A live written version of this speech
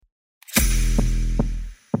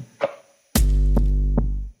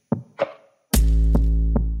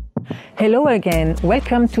Hello again.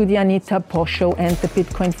 Welcome to the Anita Posch Show and the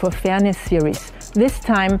Bitcoin for Fairness series. This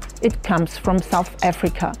time it comes from South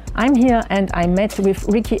Africa. I'm here and I met with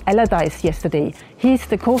Ricki Allardice yesterday. He's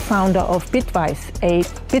the co-founder of Bitwise, a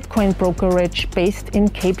Bitcoin brokerage based in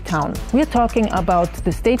Cape Town. We're talking about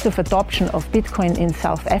the state of adoption of Bitcoin in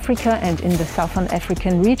South Africa and in the Southern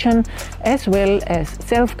African region, as well as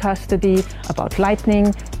self-custody, about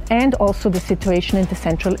Lightning, and also the situation in the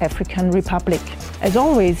Central African Republic. As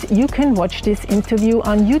always, you can watch this interview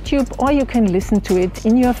on YouTube or you can listen to it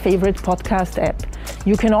in your favorite podcast app.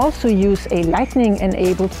 You can also use a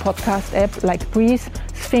Lightning-enabled podcast app like Breeze,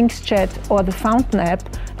 Sphinx Chat or the Fountain app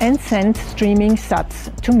and send streaming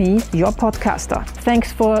sats to me, your podcaster.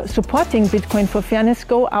 Thanks for supporting Bitcoin for Fairness.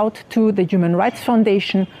 Go out to the Human Rights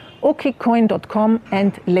Foundation, okcoin.com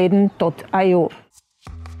and Leden.io.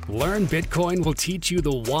 Learn Bitcoin will teach you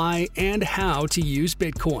the why and how to use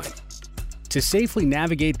Bitcoin. To safely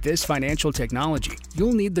navigate this financial technology,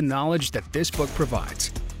 you'll need the knowledge that this book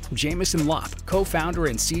provides. Jameson Lopp, co-founder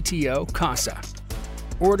and CTO, CASA.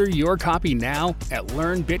 Order your copy now at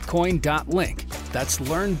learnbitcoin.link. That's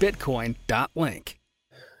learnbitcoin.link.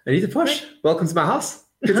 Anita Posch, welcome to my house.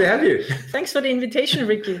 Good to have you. Thanks for the invitation,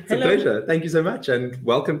 Ricki. It's a pleasure. Thank you so much and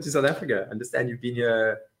welcome to South Africa. I understand you've been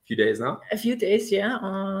here few days now? A few days, yeah.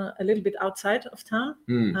 A little bit outside of town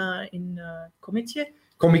in Kommetjie.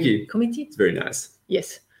 Kommetjie. It's very nice.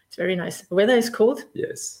 Yes, it's very nice. The weather is cold.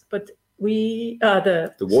 Yes. But the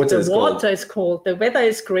water is cold. The weather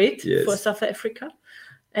is great for South Africa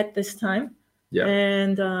at this time. Yeah.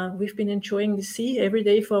 And we've been enjoying the sea every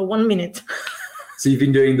day for 1 minute. So you've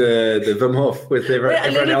been doing the Wim Hof with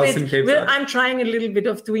everyone else in Cape Town? I'm trying a little bit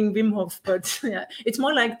of doing Wim Hof, but yeah, it's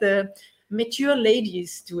more like the mature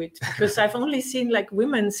ladies do it, because I've only seen like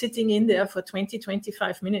women sitting in there for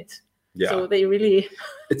 20-25 minutes. Yeah. So they really...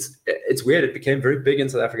 It's weird. It became very big in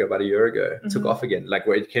South Africa about a year ago. It took off again, like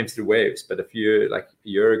where it came through waves. But a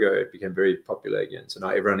year ago, it became very popular again. So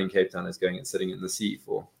now everyone in Cape Town is going and sitting in the sea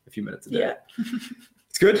for a few minutes a day. Yeah.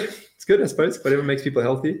 It's good. It's good, I suppose. Whatever makes people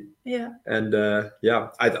healthy. Yeah. And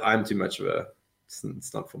I'm too much of a...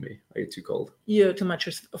 It's not for me. I get too cold. You're too much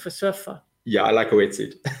of a surfer. Yeah, I like a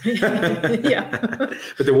wetsuit. Yeah.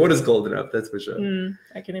 But the water's cold enough, that's for sure.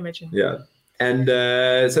 I can imagine. Yeah. And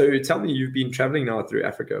so tell me, you've been traveling now through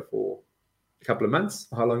Africa for a couple of months.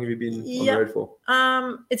 How long have you been on the road for?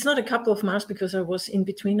 It's not a couple of months because I was in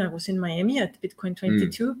between. I was in Miami at Bitcoin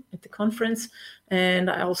 22 at the conference. And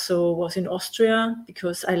I also was in Austria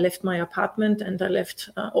because I left my apartment and I left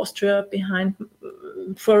Austria behind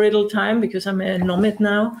for a little time because I'm a nomad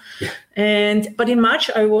now. Yeah. But in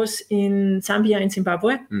March, I was in Zambia and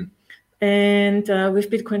Zimbabwe. And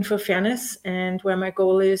with Bitcoin for Fairness, and where my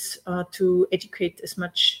goal is to educate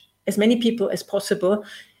as many people as possible,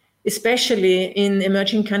 especially in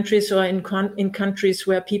emerging countries or in countries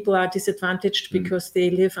where people are disadvantaged because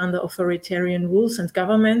they live under authoritarian rulers and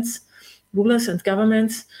governments,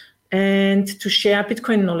 and to share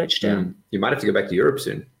Bitcoin knowledge there. You might have to go back to Europe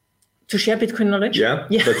soon. To share Bitcoin knowledge? Yeah.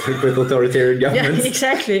 With authoritarian governments.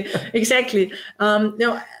 Yeah, exactly.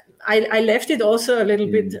 No, I left it also a little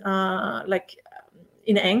bit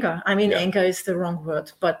in anger. I mean, anger is the wrong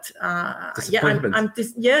word, but I'm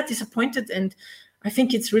disappointed. And I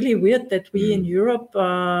think it's really weird that we in Europe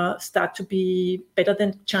start to be better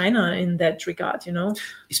than China in that regard, you know?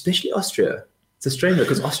 Especially Austria. It's a strange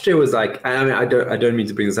because Austria was like, I mean, I don't mean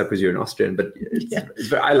to bring this up because you're an Austrian, but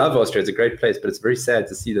I love Austria. It's a great place, but it's very sad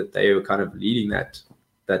to see that they were kind of leading that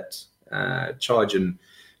charge and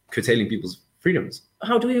curtailing people's freedoms.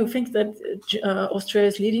 How do you think that Austria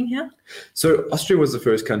is leading here? So Austria was the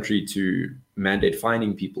first country to mandate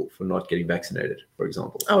fining people for not getting vaccinated, for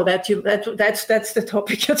example. Oh, that's the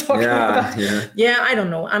topic you're talking about. Yeah, I don't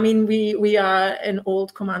know. I mean, we are an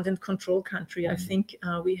old command and control country. I think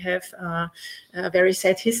we have a very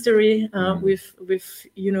sad history with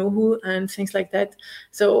you know who and things like that.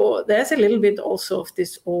 So there's a little bit also of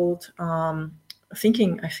this old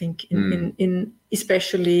thinking, I think, in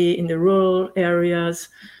especially in the rural areas,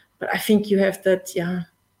 but I think you have that,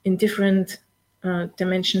 in different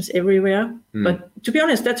dimensions everywhere. But to be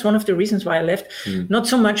honest, that's one of the reasons why I left. Not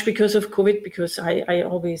so much because of COVID, because I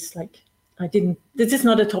always this is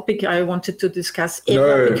not a topic I wanted to discuss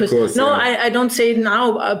ever. No, because, of course, I don't say it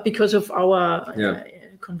now because of our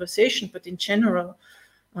conversation, but in general,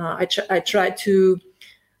 I try to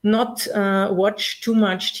not watch too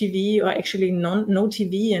much TV, or actually no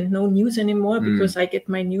TV and no news anymore, because I get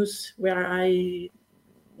my news where I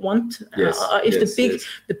want.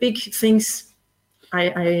 The big things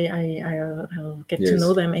I'll get to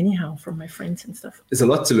know them anyhow from my friends and stuff. There's a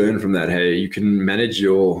lot to learn from that. Hey, you can manage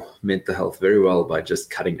your mental health very well by just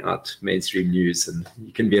cutting out mainstream news, and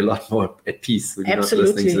you can be a lot more at peace when you're not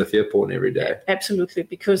listening to the fear porn every day. Absolutely,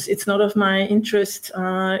 because it's not of my interest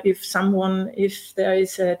if there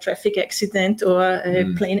is a traffic accident or a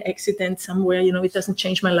plane accident somewhere, it doesn't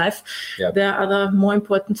change my life. Yep. There are other more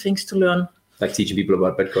important things to learn. Like teaching people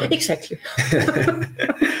about Bitcoin. Exactly.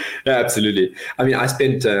 Yeah, absolutely. I mean, I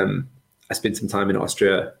spent some time in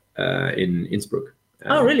Austria, in Innsbruck.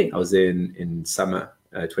 Oh, really? I was there in summer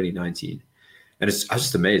 2019, and I was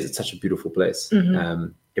just amazed. It's such a beautiful place.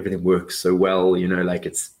 Mm-hmm. Everything works so well,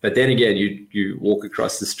 But then again, you walk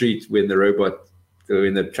across the street when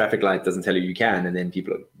the traffic light doesn't tell you can, and then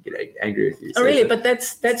people get angry with you. So really? But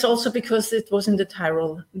that's also because it was in the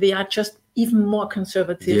Tyrol. They are just even more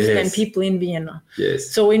conservative than people in Vienna.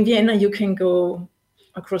 Yes. So in Vienna, you can go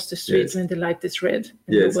across the street when the light is red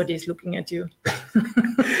and nobody is looking at you.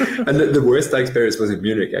 And the worst I experienced was in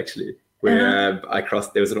Munich, actually, where I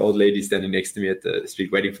crossed. There was an old lady standing next to me at the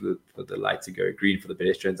street waiting for the light to go green for the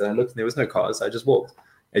pedestrians, and I looked and there was no cars, so I just walked,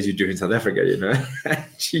 as you do in South Africa, And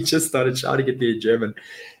she just started shouting at me in German.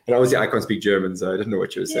 And obviously I can't speak German, so I didn't know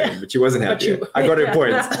what she was saying, but she wasn't happy. I got her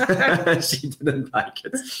point. She didn't like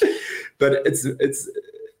it. But it's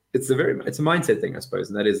a mindset thing, I suppose.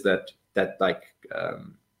 And that is that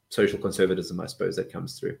social conservatism, I suppose, that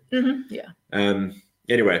comes through. Mm-hmm. Yeah.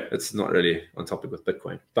 Anyway, it's not really on topic with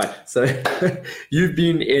Bitcoin. But so you've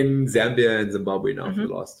been in Zambia and Zimbabwe now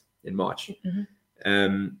in March.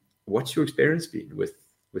 Mm-hmm. What's your experience been with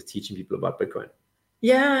teaching people about Bitcoin?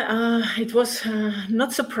 Yeah, it was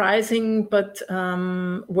not surprising, but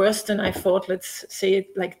worse than I thought, let's say it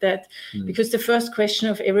like that. Because the first question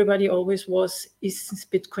of everybody always was, is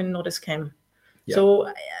Bitcoin not a scam? Yeah.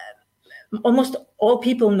 So almost all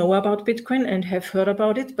people know about Bitcoin and have heard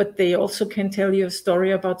about it, but they also can tell you a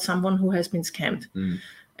story about someone who has been scammed.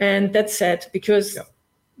 And that's sad because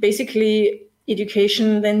basically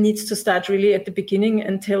education then needs to start really at the beginning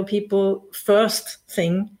and tell people first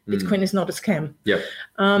thing, Bitcoin is not a scam.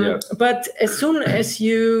 But as soon as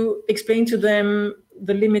you explain to them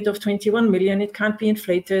the limit of 21 million, it can't be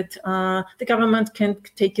inflated. The government can't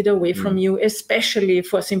take it away from you, especially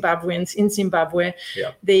for Zimbabweans in Zimbabwe.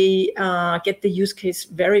 They get the use case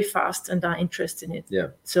very fast and are interested in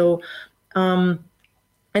it. So,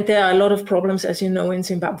 and there are a lot of problems, as you know, in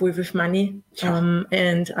Zimbabwe with money.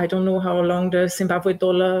 And I don't know how long the Zimbabwe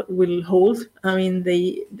dollar will hold. I mean,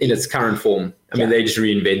 in its current form. I mean, they just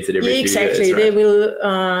reinvent it every few years. Right? They will,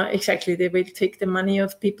 they will take the money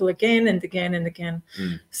of people again and again and again.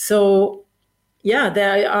 So,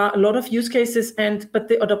 there are a lot of use cases, but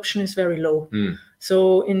the adoption is very low.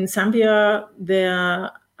 So in Zambia,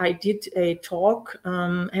 I did a talk,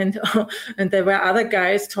 and there were other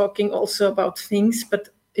guys talking also about things, but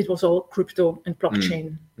it was all crypto and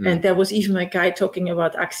blockchain. And there was even a guy talking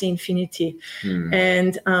about Axie Infinity.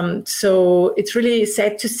 And so it's really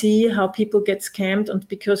sad to see how people get scammed, and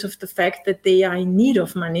because of the fact that they are in need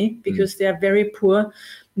of money, because they are very poor.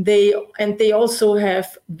 They also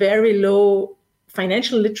have very low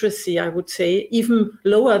financial literacy, I would say, even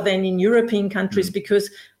lower than in European countries, because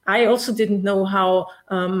I also didn't know how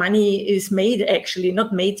money is made, actually,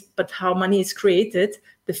 not made, but how money is created.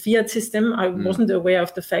 The fiat system, I wasn't aware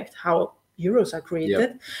of the fact how euros are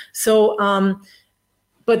created. So,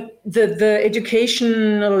 but the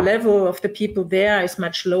educational level of the people there is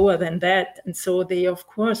much lower than that. And so they, of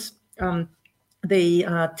course, they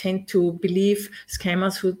tend to believe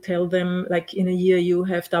scammers who tell them, like, in a year you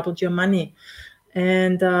have doubled your money.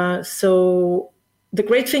 And so the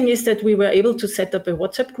great thing is that we were able to set up a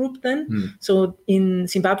WhatsApp group then. So in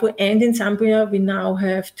Zimbabwe and in Zambia, we now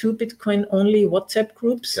have 2 Bitcoin-only WhatsApp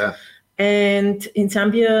groups. And in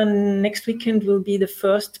Zambia, next weekend will be the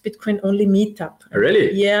first Bitcoin-only meetup. Oh,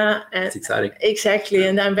 really? Yeah. It's exciting. Exactly.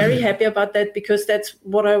 And I'm very happy about that, because that's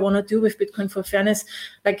what I want to do with Bitcoin for Fairness.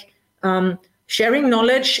 Like, sharing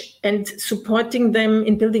knowledge and supporting them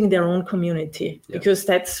in building their own community, because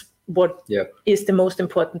that's what is the most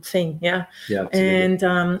important thing. And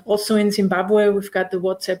also in Zimbabwe, we've got the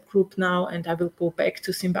WhatsApp group now, and I will go back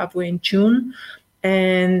to Zimbabwe in June.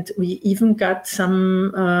 And we even got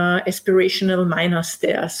some aspirational miners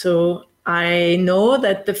there. So I know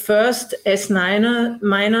that the first S9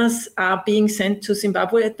 miners are being sent to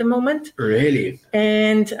Zimbabwe at the moment. Really?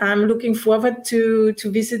 And I'm looking forward to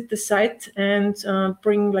visit the site and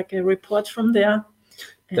bring like a report from there.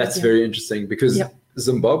 And that's very interesting, because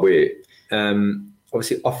Zimbabwe,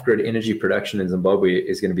 obviously off-grid energy production in Zimbabwe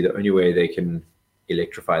is going to be the only way they can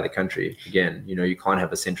electrify the country again. You know, you can't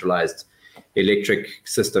have a centralized electric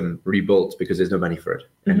system rebuilt because there's no money for it,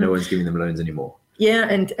 and no one's giving them loans anymore. Yeah,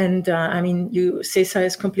 and I mean, CESA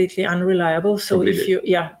is completely unreliable. So if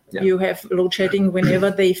you have load shedding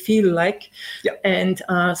whenever they feel like. Yeah. And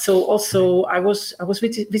so also I was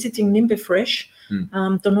visiting Nimbe Fresh.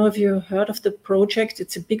 Don't know if you heard of the project.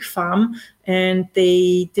 It's a big farm, and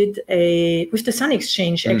they did with the Sun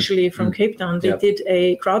Exchange actually from Cape Town. They did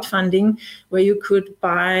a crowdfunding where you could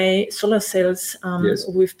buy solar cells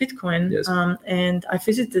with Bitcoin. Yes. And I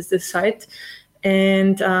visited the site,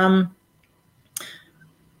 and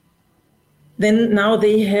then now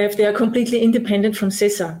they are completely independent from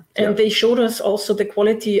CESA, and they showed us also the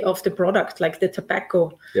quality of the product, like the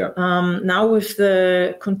tobacco. Yeah. Now with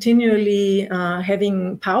the continually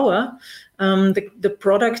having power, the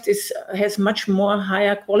product has much more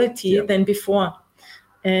higher quality than before.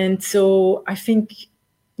 And so I think,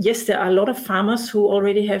 yes, there are a lot of farmers who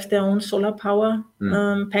already have their own solar power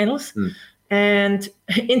panels. And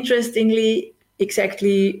interestingly,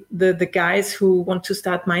 exactly the guys who want to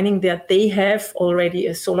start mining there, they have already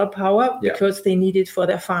a solar power because they need it for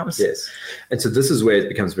their farms. Yes. And so this is where it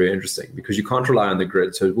becomes very interesting, because you can't rely on the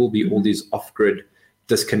grid. So it will be all these off-grid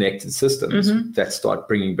disconnected systems that start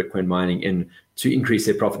bringing Bitcoin mining in to increase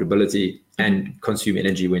their profitability and consume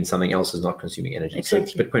energy when something else is not consuming energy.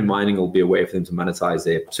 Exactly. So Bitcoin mining will be a way for them to monetize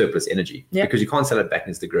their surplus energy because you can't sell it back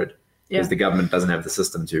into the grid because the government doesn't have the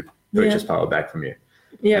system to purchase power back from you.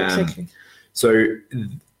 Yeah, exactly. So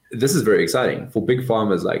this is very exciting for big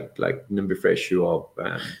farmers like Nimbe Fresh, who are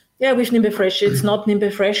with Nimbe Fresh, it's not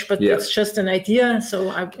Nimbe Fresh, but it's just an idea.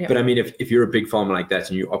 So But I mean, if you're a big farmer like that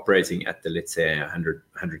and you're operating at the, let's say, 100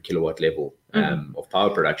 kilowatt level of power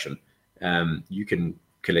production, you can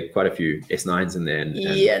collect quite a few S9s in there. And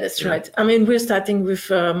that's right. I mean, we're starting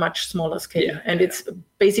with a much smaller scale, and it's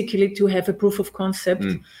basically to have a proof of concept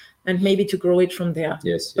and maybe to grow it from there.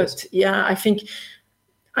 But I think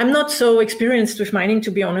I'm not so experienced with mining,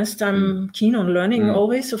 to be honest. I'm keen on learning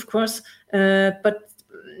always, of course. But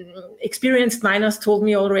experienced miners told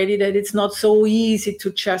me already that it's not so easy to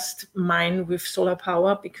just mine with solar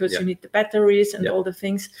power because you need the batteries and all the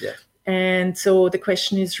things. And so the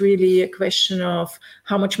question is really a question of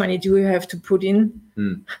how much money do you have to put in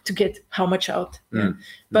to get how much out.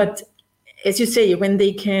 But as you say, when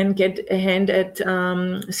they can get a hand at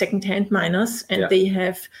second-hand miners and they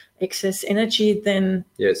have excess energy, then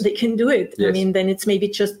they can do it. I mean, then it's maybe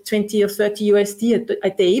just 20 or 30 USD a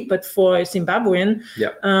day, but for a Zimbabwean,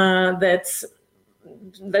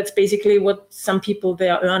 that's basically what some people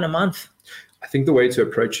there earn a month. I think the way to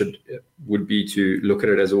approach it would be to look at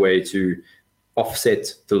it as a way to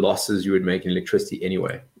offset the losses you would make in electricity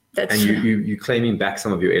anyway. You're claiming back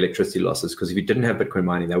some of your electricity losses, because if you didn't have Bitcoin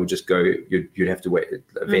mining, that would just go, you'd have to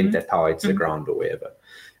vent that power into the ground or wherever.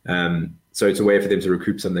 So it's a way for them to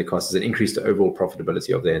recoup some of their costs and increase the overall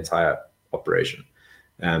profitability of their entire operation.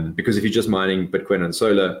 Because if you're just mining Bitcoin and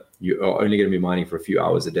solar, you are only going to be mining for a few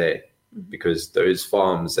hours a day, because those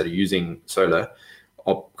farms that are using solar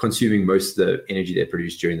are consuming most of the energy they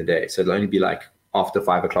produce during the day. So it'll only be like after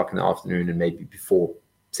 5 o'clock in the afternoon and maybe before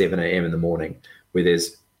 7 a.m. in the morning, where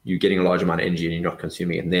you're getting a large amount of energy and you're not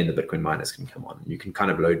consuming it, and then the Bitcoin miners can come on. You can kind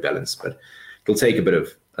of load balance, but it'll take a bit of,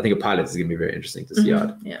 I think a pilot is going to be very interesting to see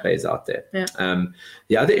how it plays out there.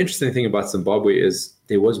 The other interesting thing about Zimbabwe is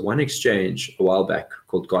there was one exchange a while back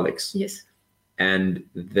called Golix. Yes. And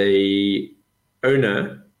the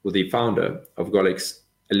owner, or the founder of Golix,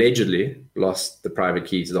 allegedly lost the private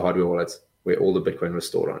key to the hardware wallet where all the Bitcoin was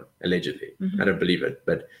stored on, allegedly. I don't believe it,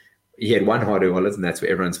 but he had one hardware wallet, and that's where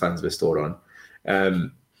everyone's funds were stored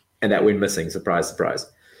on. And that went missing, surprise, surprise.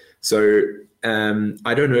 So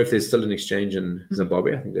I don't know if there's still an exchange in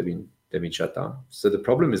Zimbabwe. I think they've been shut down. So the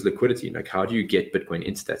problem is liquidity. Like, how do you get Bitcoin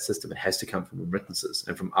into that system? It has to come from remittances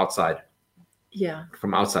and from outside.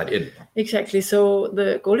 From outside in. Exactly. So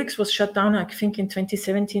the Golix was shut down, I think, in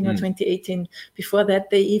 2017 or 2018. Before that,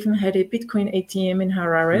 they even had a Bitcoin ATM in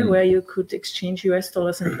Harare where you could exchange US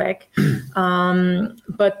dollars and back.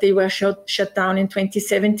 But they were shut down in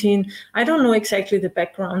 2017. I don't know exactly the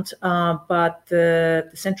background, but the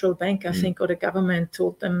central bank, I think, or the government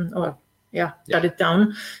told them, shut it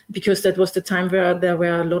down, because that was the time where there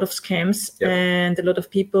were a lot of scams and a lot of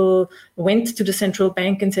people went to the central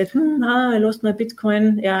bank and said, I lost my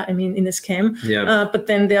Bitcoin. In a scam. But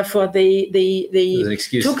then therefore they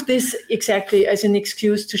took this exactly as an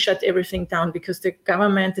excuse to shut everything down, because the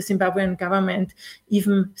Zimbabwean government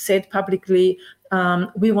even said publicly,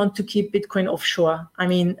 we want to keep Bitcoin offshore. I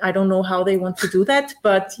mean, I don't know how they want to do that,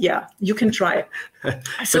 but you can try.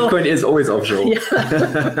 So, Bitcoin is always offshore.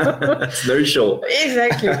 It's very short.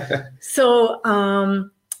 Exactly. So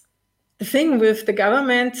the thing with the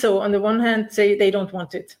government, so on the one hand, they don't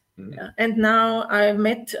want it. And now I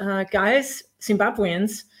met guys,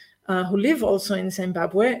 Zimbabweans, who live also in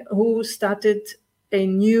Zimbabwe, who started a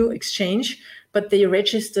new exchange, but they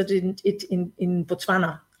registered it in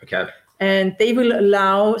Botswana. Okay. And they will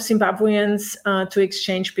allow Zimbabweans to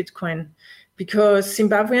exchange Bitcoin, because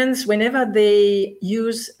Zimbabweans, whenever they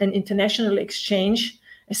use an international exchange,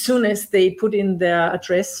 as soon as they put in their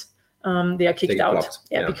address, they are kicked out.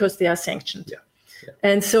 Because they are sanctioned. Yeah.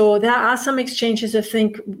 And so there are some exchanges, I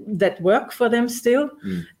think, that work for them still.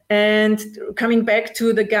 And coming back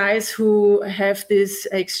to the guys who have this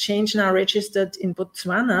exchange now registered in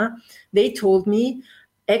Botswana, they told me,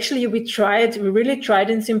 actually, we really tried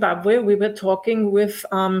in Zimbabwe. We were talking with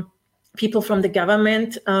people from the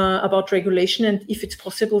government about regulation and if it's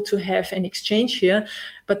possible to have an exchange here.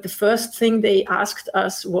 But the first thing they asked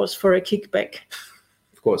us was for a kickback.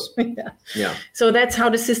 Of course. Yeah. So that's how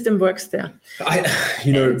the system works there.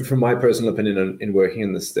 From my personal opinion in working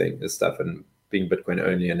in this stuff and being Bitcoin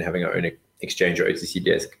only and having our own exchange or OTC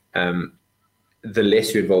desk, the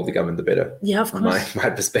less you involve the government, the better. Yeah, of course.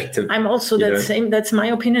 My perspective. I'm also same. That's my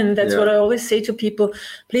opinion. That's what I always say to people.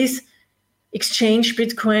 Please exchange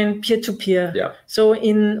Bitcoin peer-to-peer. Yeah. So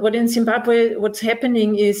in Zimbabwe, what's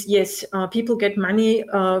happening is, yes, people get money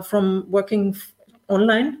from working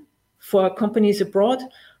online for companies abroad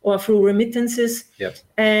or through remittances. Yeah.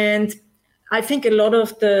 And I think a lot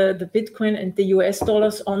of the Bitcoin and the US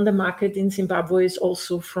dollars on the market in Zimbabwe is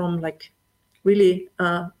also from really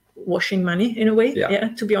washing money in a way,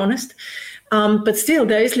 to be honest. But still,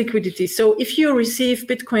 there is liquidity. So if you receive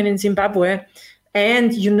Bitcoin in Zimbabwe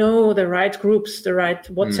and you know the right groups, the right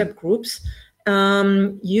WhatsApp groups,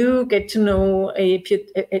 you get to know a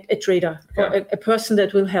trader or a person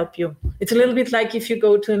that will help you. It's a little bit like if you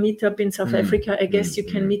go to a meetup in South Africa, I guess you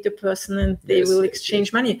can meet a person and they will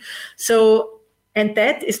exchange money. So, and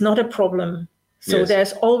that is not a problem. So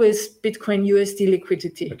there's always Bitcoin USD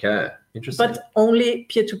liquidity. Okay, interesting. But only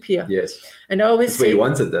peer-to-peer. Yes. And I always say— That's what you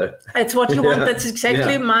wanted though. That's what you want. That's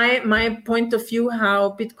exactly my point of view,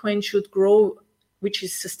 how Bitcoin should grow, which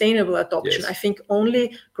is sustainable adoption. I think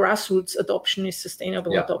only grassroots adoption is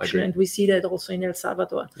sustainable adoption. And we see that also in El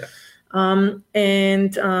Salvador. Yeah. From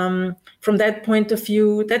that point of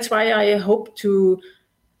view, that's why I hope to,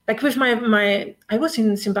 with I was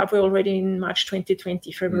in Zimbabwe already in March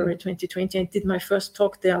 2020, February 2020, and did my first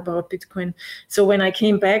talk there about Bitcoin. So when I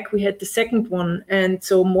came back, we had the second one. And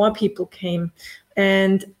so more people came.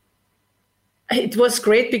 And it was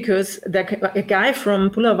great because a guy from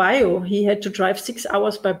Bulawayo, he had to drive 6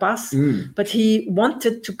 hours by bus, but he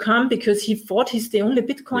wanted to come because he thought he's the only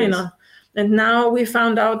Bitcoiner. Yes. And now we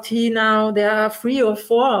found out there are 3 or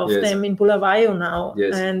 4 of them in Bulawayo now.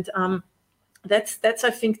 Yes. And that's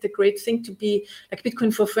I think the great thing, to be like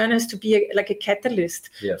Bitcoin for Fairness, to be like a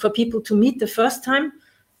catalyst for people to meet the first time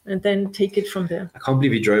and then take it from there. I can't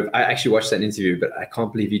believe he drove. I actually watched that interview, but I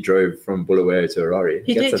can't believe he drove from Bulawayo to Harare.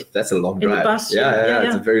 That's a long drive. In the bus. Yeah.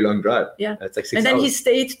 It's a very long drive. Yeah. It's like 6 and then hours. He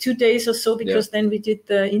stayed 2 days or so because then we did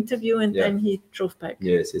the interview and then he drove back.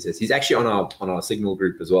 Yes. He's actually on our Signal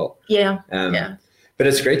group as well. Yeah. But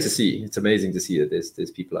it's great to see. It's amazing to see that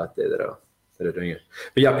there's people out there that are doing it.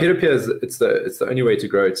 But yeah, peer-to-peer it's the only way to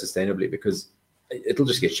grow it sustainably, because it'll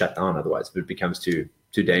just get shut down otherwise if it becomes too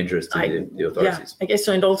dangerous to the authorities. Yeah, I guess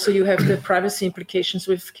so. And also you have the privacy implications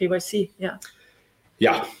with KYC.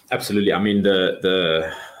 Yeah, absolutely. I mean,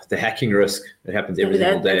 the hacking risk that happens every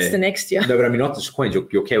single day. That's the next year. No, but I mean, not just coins, your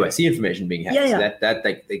KYC information being hacked. So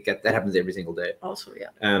that happens every single day. Also,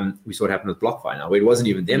 we saw it happen with BlockFi now. It wasn't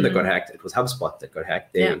even them that got hacked. It was HubSpot that got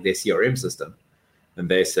hacked, their CRM system. And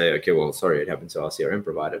they say, okay, well, sorry, it happened to our CRM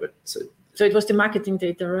provider. But so it was the marketing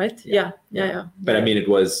data, right? Yeah. But I mean, it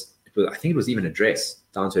was I think it was even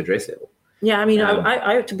down to address level. Yeah, I mean,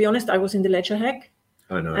 I to be honest, I was in the Ledger hack.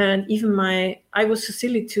 Oh no. And even I was so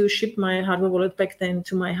silly to ship my hardware wallet back then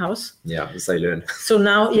to my house. Yeah, that's how you learn. So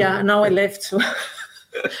now I left. So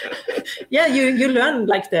you learn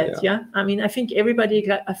like that. Yeah. I mean, I think every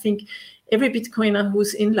Bitcoiner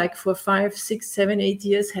who's in for 5, 6, 7, 8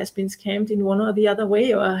 years has been scammed in one or the other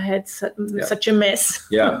way, or had such a mess.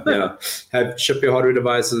 Ship your hardware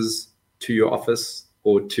devices to your office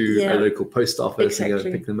or to a local post office and go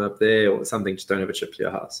pick them up there or something. Just don't have it shipped to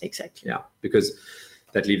your house. Exactly. Yeah, because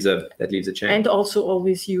that leaves a chain. And also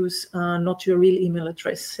always use not your real email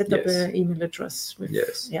address. Set up an email address.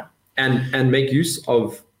 And make use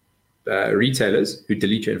of retailers who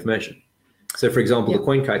delete your information. So, for example, the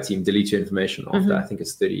CoinKite team deletes your information after, I think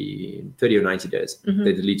it's 30 or 90 days.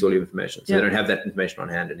 They delete all your information. So they don't have that information on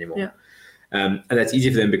hand anymore. And that's easy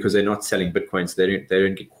for them because they're not selling Bitcoin, so they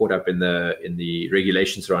don't get caught up in the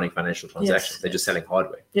regulations surrounding financial transactions. They're just selling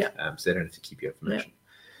hardware. So they don't have to keep your information.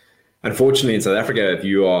 Unfortunately, in South Africa, if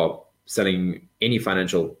you are selling any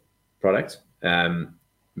financial product,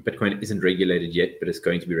 Bitcoin isn't regulated yet, but it's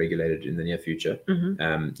going to be regulated in the near future.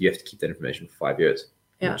 You have to keep that information for 5 years,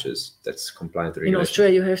 that's compliant with regulations. In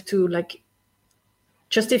Australia, you have to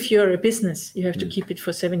just if you're a business, you have to keep it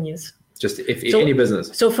for 7 years. Just if any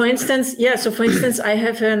business. So for instance, I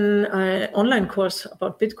have an online course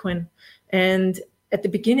about Bitcoin, and at the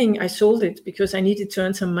beginning I sold it because I needed to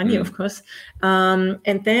earn some money, of course.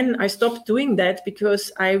 And then I stopped doing that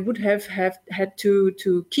because I would have had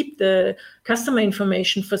to keep the customer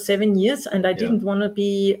information for 7 years, and I didn't want to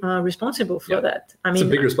be responsible for that. I mean, it's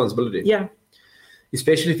a big responsibility. Yeah.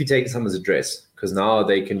 Especially if you take someone's address, because now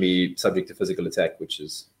they can be subject to physical attack, which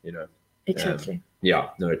is, Exactly.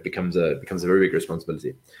 It becomes a very big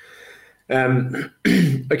responsibility.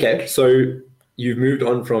 Okay, so you've moved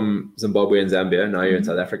on from Zimbabwe and Zambia. Now you're in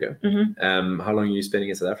South Africa. How long are you spending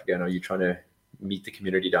in South Africa? And are you trying to meet the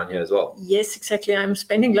community down here as well? Yes, exactly. I'm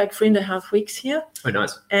spending 3.5 weeks here. Oh,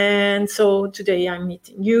 nice. And so today I'm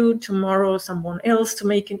meeting you, tomorrow someone else to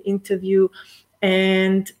make an interview.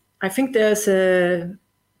 And I think there's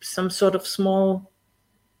some sort of small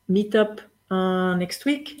meetup next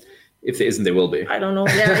week. If there isn't, there will be. I don't know.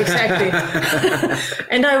 Yeah, exactly.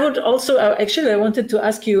 And I would also, I wanted to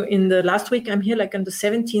ask you, in the last week, I'm here on the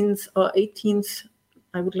 17th or 18th.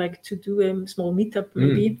 I would like to do a small meetup,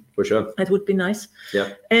 maybe. For sure. That would be nice.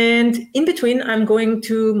 Yeah. And in between, I'm going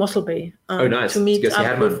to Mossel Bay. Nice. To meet to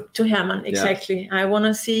up to Herman, exactly. Yeah. I want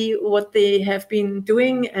to see what they have been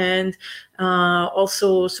doing and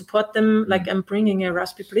also support them. I'm bringing a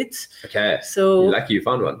Raspberry Blitz. Okay. So you're lucky you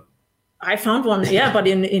found one. I found one, but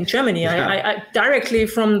in Germany. I directly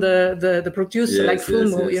from the producer,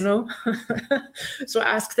 Fulmo, So I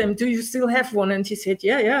asked them, do you still have one? And he said,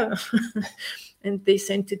 yeah. And they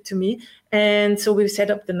sent it to me. And so we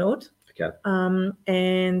set up the node. Okay.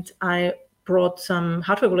 And I brought some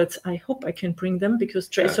hardware wallets. I hope I can bring them because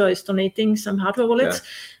Trezor is donating some hardware wallets.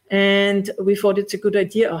 Yeah. And we thought it's a good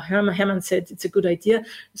idea. Or Herman said it's a good idea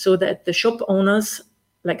so that the shop owners,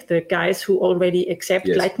 the guys who already accept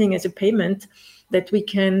Lightning as a payment, that we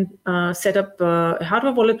can set up a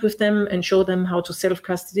hardware wallet with them and show them how to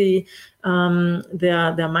self-custody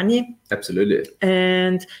their money. Absolutely.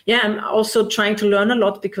 And I'm also trying to learn a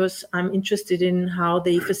lot because I'm interested in how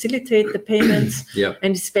they facilitate the payments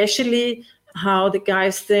and especially how the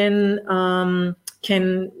guys then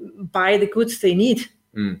can buy the goods they need.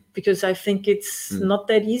 Because I think it's not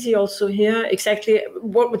that easy also here. Exactly.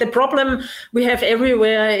 What the problem we have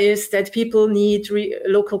everywhere is that people need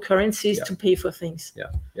local currencies to pay for things.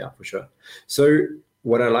 Yeah, for sure. So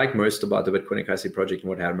what I like most about the Bitcoin custody project and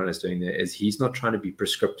what Herman is doing there is he's not trying to be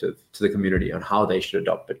prescriptive to the community on how they should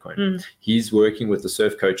adopt Bitcoin. He's working with the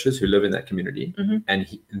surf coaches who live in that community, and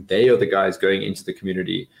they are the guys going into the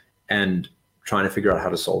community and trying to figure out how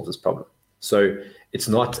to solve this problem. So it's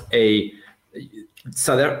not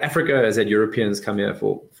South Africa has had Europeans come here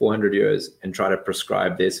for 400 years and try to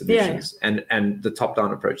prescribe their solutions, and the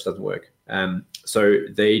top-down approach doesn't work. So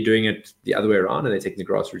they're doing it the other way around, and they're taking the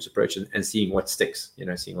grassroots approach and seeing what sticks,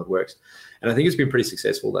 seeing what works. And I think it's been pretty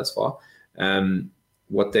successful thus far.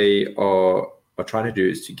 What they are trying to do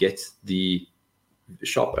is to get the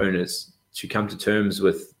shop owners to come to terms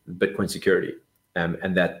with Bitcoin security,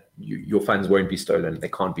 and that your funds won't be stolen. They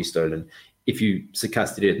can't be stolen if you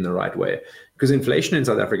custody it in the right way. Because inflation in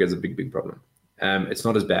South Africa is a big, big problem. It's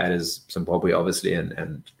not as bad as Zimbabwe, obviously, and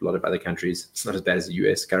a lot of other countries. It's not as bad as the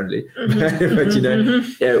US currently. But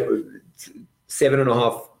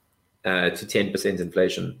 7.5% to 10%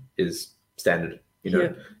 inflation is standard.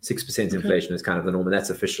 6% inflation is kind of the norm, and that's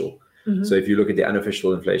official. So if you look at the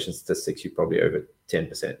unofficial inflation statistics, you're probably over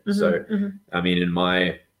 10%. So, I mean,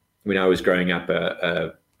 when I was growing up,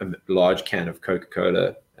 a large can of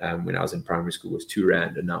Coca-Cola when I was in primary school was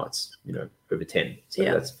R2, and now it's over 10. So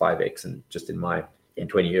that's 5x, and just in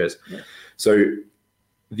 20 years. So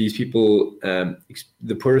these people,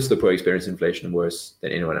 the poorest of the poor, experience inflation worse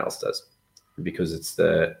than anyone else does, because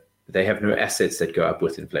they have no assets that go up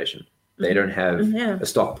with inflation. They don't have a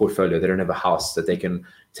stock portfolio. They don't have a house that they can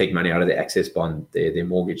take money out of their access bond, their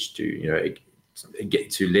mortgage to get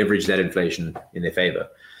to leverage that inflation in their favor.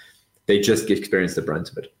 They just experience the brunt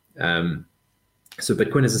of it. So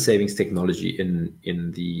Bitcoin as a savings technology in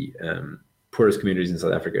the poorest communities in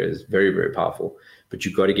South Africa is very, very powerful. But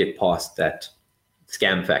you've got to get past that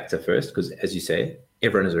scam factor first, because as you say,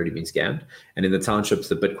 everyone has already been scammed. And in the townships,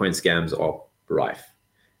 the Bitcoin scams are rife.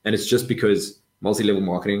 And it's just because multi-level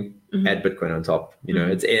marketing, add Bitcoin on top. You know,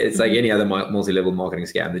 it's like any other multi-level marketing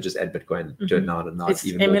scam. They just add Bitcoin to it now, and now it's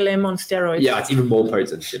even MLM more, on steroids. Yeah, it's even more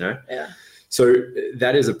potent, you know. Yeah. So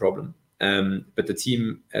that is a problem. But the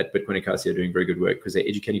team at Bitcoin Akasi are doing very good work because they're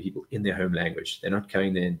educating people in their home language. They're not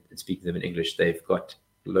coming there and speaking to them in English. They've got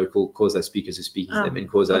local Xhosa speakers who speak to them in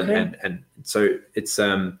Xhosa, and so it's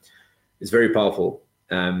very powerful.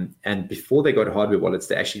 And before they got hardware wallets,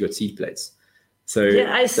 they actually got seed plates. So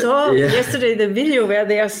I saw yesterday the video where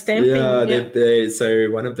they are stamping.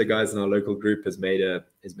 So one of the guys in our local group has made a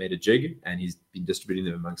jig, and he's been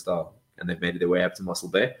distributing them amongst and they've made their way up to Mossel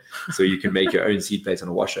Bay. So you can make your own seed plates on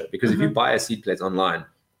a washer, because if you buy a seed plate online,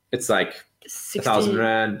 it's like 1,000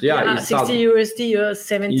 rand. 60 USD or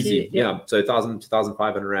 70. Easy. So 1,000 to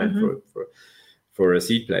 1,500 rand for a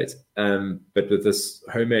seed plate. But with this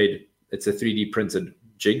homemade, it's a 3D printed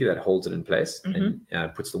jig that holds it in place and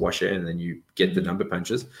puts the washer in, and then you get the number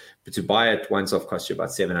punches. But to buy it once off costs you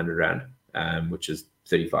about 700 rand, which is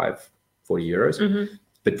 35, 40 euros.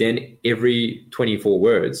 But then every 24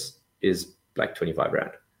 words is like 25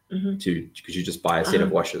 rand because you just buy a set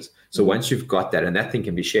of washers. So once you've got that, and that thing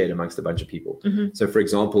can be shared amongst a bunch of people. So for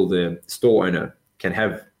example, the store owner can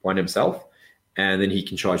have one himself, and then he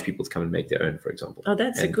can charge people to come and make their own, for example. Oh,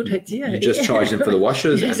 that's a good idea. You just charge them for the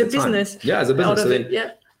washers. As a business. As a business. So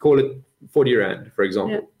then call it 40 rand, for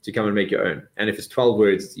example, to come and make your own. And if it's 12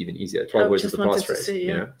 words, it's even easier. 12 words is the pass rate.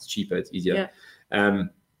 You know, it's cheaper, it's easier.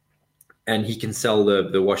 And he can sell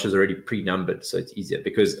the washers already pre-numbered, so it's easier.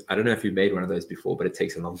 Because I don't know if you've made one of those before, but it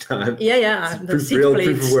takes a long time. The real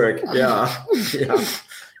proof of work.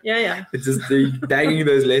 It's just the banging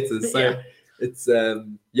those letters. So it's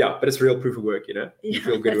but it's real proof of work. You know, you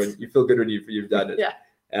feel good when you've done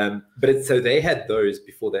it. But so they had those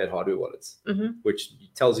before they had hardware wallets, which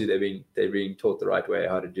tells you they're being taught the right way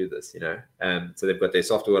how to do this. You know, so they've got their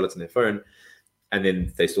software wallets on their phone. And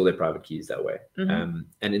then they store their private keys that way. And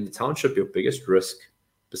in the township, your biggest risk,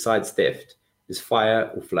 besides theft, is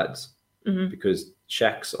fire or floods, because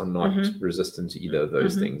shacks are not resistant to either of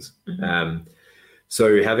those things.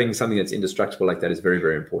 So having something that's indestructible like that is very,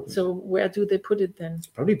 very important. So where do they put it then?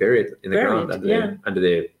 Probably bury it in the ground under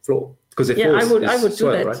their floor, because their floor I would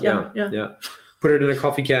soil, do that. Right? Put it in a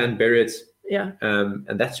coffee can, bury it.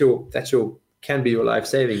 And that's can be your life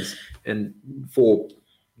savings, and for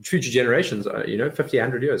future generations, 50,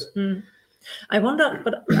 100 years. I wonder,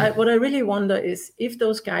 but what I really wonder is if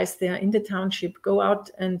those guys there in the township go out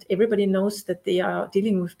and everybody knows that they are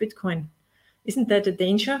dealing with Bitcoin, isn't that a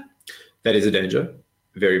danger? That is a danger,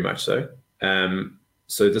 very much so.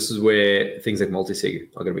 So this is where things like multi-sig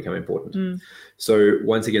are going to become important. So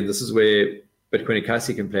once again, this is where Bitcoin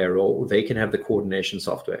Akasi can play a role. They can have the coordination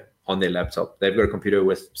software on their laptop. They've got a computer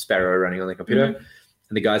with Sparrow running on their computer.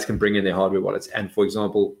 And the guys can bring in their hardware wallets. And for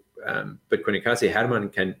example, Bitcoin Akasi, Herman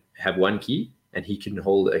can have one key, and he can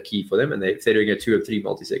hold a key for them. And if they're doing a 2 or 3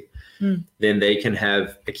 multi-sig, then they can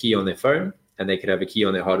have a key on their phone, and they can have a key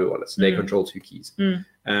on their hardware wallet. So they control 2 keys.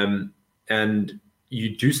 And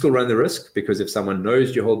you do still run the risk, because if someone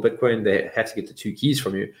knows you hold Bitcoin, they have to get the 2 keys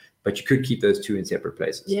from you, but you could keep those 2 in separate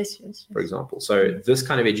places. Yes. For example. So this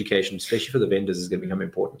kind of education, especially for the vendors, is going to become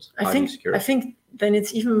important. I think then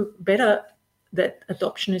it's even better that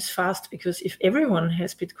adoption is fast, because if everyone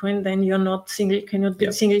has Bitcoin, then you're cannot be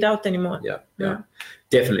singled out anymore.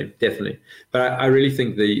 Definitely. But I really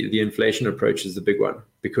think the inflation approach is the big one,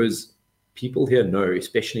 because people here know,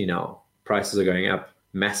 especially now, prices are going up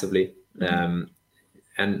massively.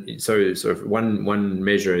 And so sort of one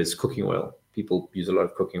measure is cooking oil. People use a lot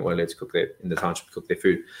of cooking oil in the township to cook their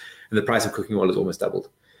food, and the price of cooking oil has almost doubled.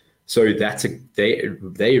 So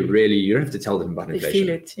they really, you don't have to tell them about inflation. They feel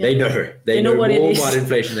it. They know. They know more about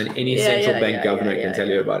inflation than any central bank governor can tell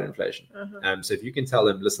you about inflation. So if you can tell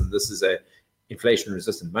them, listen, this is a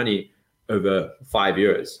inflation-resistant money over 5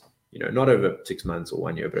 years, not over 6 months or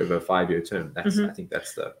 1 year, but over a 5-year term. I think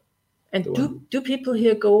that's the. And do people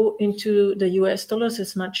here go into the US dollars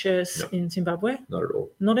as much as in Zimbabwe? Not at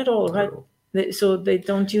all. Not at all, right? So they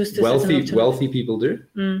don't use this. Wealthy people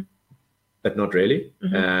do. But not really.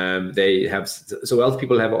 They have, so wealthy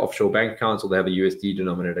people have offshore bank accounts, or they have a USD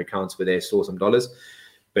denominated accounts where they store some dollars.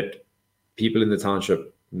 But people in the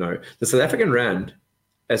township, no. The South African rand,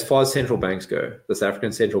 as far as central banks go, the South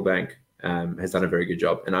African central bank has done a very good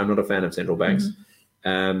job. And I'm not a fan of central banks,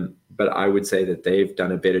 but I would say that they've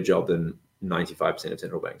done a better job than 95% of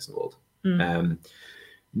central banks in the world.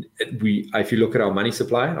 If you look at our money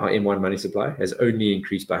supply, our M1 money supply has only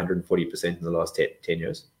increased by 140% in the last 10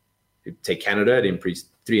 years. If you take Canada, it increased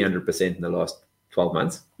 300% in the last 12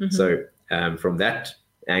 months. So from that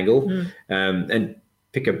angle, and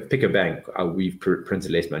pick a bank, we've printed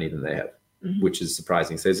less money than they have. which is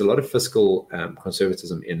surprising. So there's a lot of fiscal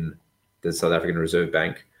conservatism in the South African Reserve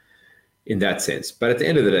Bank in that sense. But at the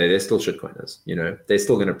end of the day, they're still shitcoiners. They're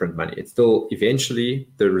still going to print money. It's still, eventually,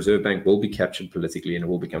 the Reserve Bank will be captured politically and it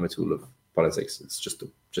will become a tool of politics. It's just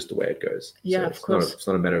the way it goes. Yeah, so of course. It's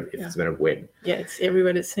not a matter of if, it's a matter of when. Yeah, it's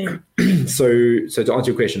everywhere the same. So to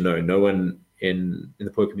answer your question, no one in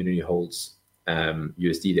the poor community holds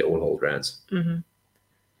USD. They all hold rands.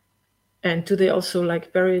 And do they also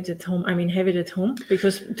bury it at home? I mean, have it at home?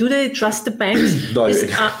 Because do they trust the banks? No,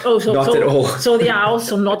 not at all. So they are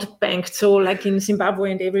also not banked. So like in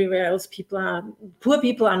Zimbabwe and everywhere else, poor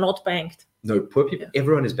people are not banked. No, poor people,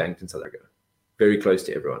 everyone is banked in South Africa. Very close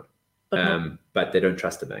to everyone. But they don't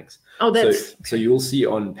trust the banks. Oh, that's... So you'll see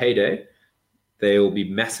on payday, there will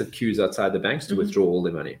be massive queues outside the banks to withdraw all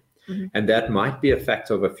their money. And that might be a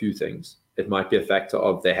factor of a few things. It might be a factor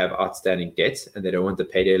of they have outstanding debts and they don't want the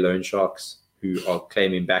payday loan sharks who are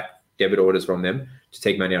claiming back debit orders from them to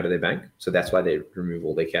take money out of their bank. So that's why they remove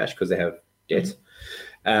all their cash, because they have debt.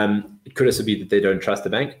 It could also be that they don't trust the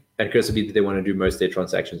bank. And it could also be that they want to do most of their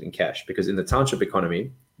transactions in cash, because in the township economy,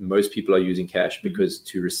 most people are using cash because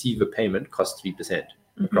to receive a payment costs 3%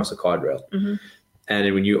 across a card rail. And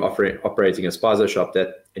then when you're operating a spaza shop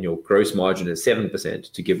and your gross margin is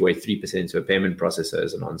 7%, to give away 3% to a payment processor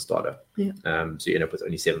is a non-starter. So you end up with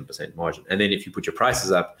only 7% margin. And then if you put your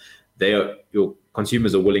prices up, your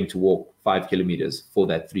consumers are willing to walk 5 kilometers for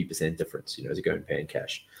that 3% difference, to go and pay in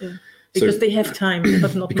cash. Because they have time,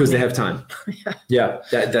 but not because money. They have time.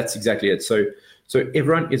 That's exactly it. So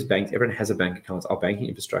everyone is banked. Everyone has a bank account. Our banking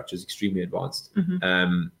infrastructure is extremely advanced.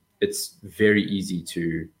 It's very easy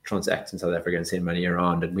to transact in South Africa and send money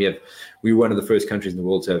around. And we were one of the first countries in the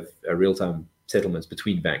world to have real-time settlements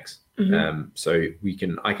between banks. So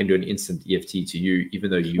I can do an instant EFT to you,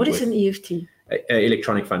 even though you. What is an EFT?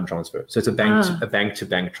 Electronic fund transfer. So it's a bank to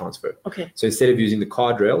bank transfer. Okay. So instead of using the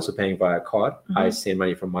card rail, so paying via card, I send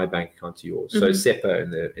money from my bank account to yours. So SEPA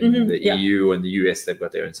in the EU and the US, they've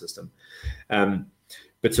got their own system.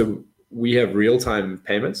 But so we have real-time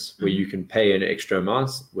payments where you can pay an extra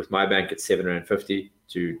amount. With my bank, it's R7.50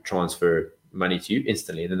 to transfer money to you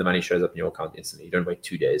instantly, and then the money shows up in your account instantly. You don't wait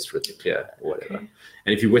 2 days for it to clear or whatever. Okay.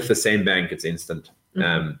 And if you're with the same bank, it's instant.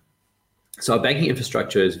 So our banking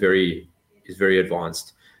infrastructure is very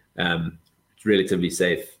advanced. It's relatively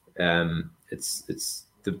safe. It's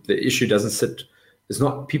the issue doesn't sit. It's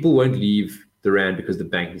not, people won't leave the rand because the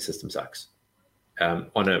banking system sucks.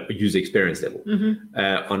 On a user experience level,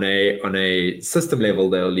 on a system level,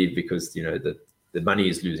 they'll leave because the money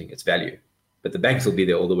is losing its value, but the banks will be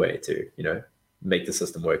there all the way to make the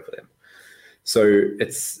system work for them. So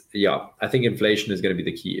I think inflation is going to be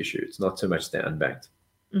the key issue. It's not so much they're unbanked.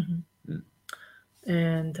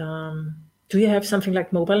 And do you have something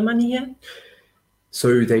like mobile money here?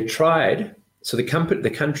 So they tried. So the company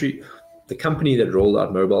that rolled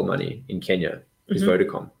out mobile money in Kenya is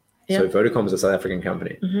Vodacom. So Vodacom is a South African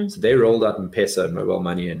company. So they rolled out M-Pesa mobile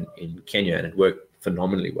money in Kenya, and it worked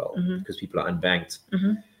phenomenally well because people are unbanked,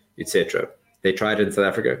 etc. They tried it in South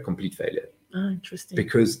Africa, complete failure. Oh, interesting.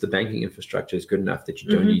 Because the banking infrastructure is good enough that you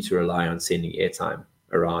don't need to rely on sending airtime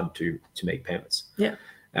around to make payments.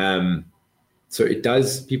 So it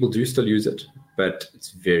does, people do still use it, but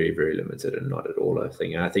it's very, very limited and not at all a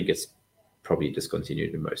thing. And I think it's probably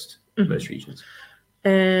discontinued in most regions.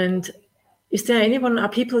 And are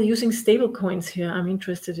people using stable coins here? I'm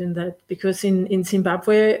interested in that because in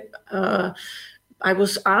Zimbabwe, I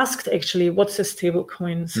was asked actually, what's a stable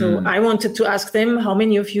coin? So I wanted to ask them how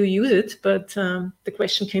many of you use it, but the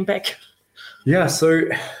question came back. Yeah, so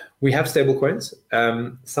we have stable coins.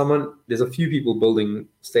 There's a few people building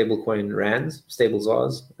stable coin rands, stable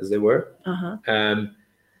ZARs as they were.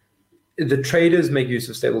 The traders make use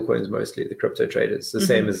of stable coins mostly, the crypto traders, the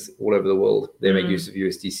same as all over the world. They make use of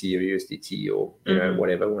USDC or USDT or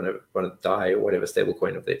whatever, want to DAI or whatever stable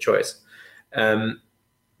coin of their choice.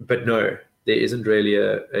 But no, there isn't really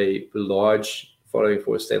a large following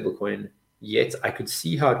for a stable coin yet. I could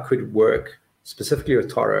see how it could work, specifically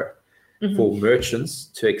with Taro, for merchants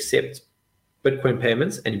to accept Bitcoin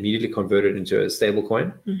payments and immediately convert it into a stable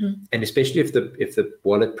coin. And especially if the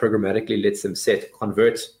wallet programmatically lets them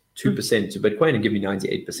convert 2% to Bitcoin and give me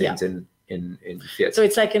 98% in fiat. So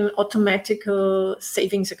it's like an automatical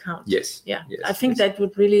savings account. Yes. Yeah. Yes, I think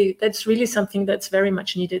that's really something that's very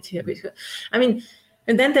much needed here. Because,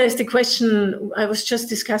 and then there's the question, I was just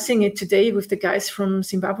discussing it today with the guys from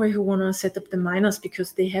Zimbabwe who want to set up the miners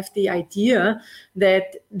because they have the idea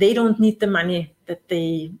that they don't need the money that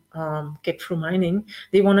they get through mining.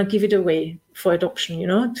 They want to give it away for adoption,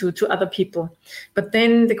 to other people. But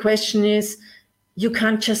then the question is, you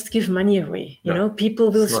can't just give money away. You know,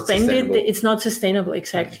 people will spend it. It's not sustainable,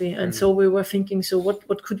 exactly. And so we were thinking, so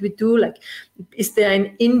what could we do? Like, is there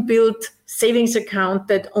an inbuilt savings account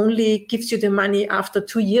that only gives you the money after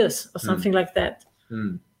 2 years or something like that?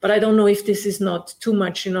 But I don't know if this is not too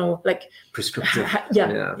much, you know, like prescriptive.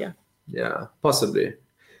 Yeah, possibly.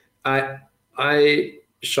 I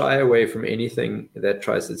shy away from anything that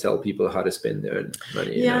tries to tell people how to spend their own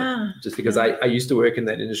money. You know? Just because I used to work in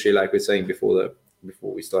that industry, like we're saying before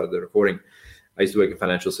we started the recording. I used to work in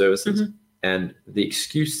financial services, and the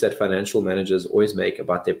excuse that financial managers always make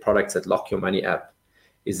about their products that lock your money up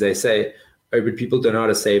is they say, oh, but people don't know how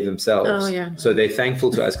to save themselves. So they're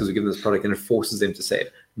thankful to us because we give them this product and it forces them to save.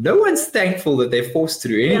 No one's thankful that they're forced to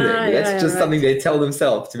do anything. That's just something they tell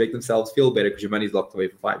themselves to make themselves feel better because your money's locked away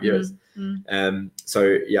for 5 years. So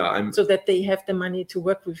that they have the money to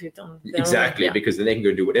work with it on their exactly own. Because then they can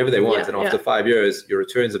go do whatever they want. And after 5 years, your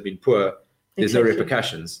returns have been poor. There's no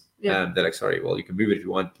repercussions. They're like, sorry, well, you can move it if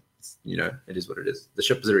you want. You know, it is what it is. The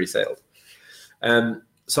ship has already sailed.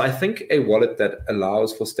 So I think a wallet that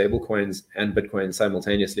allows for stable coins and Bitcoin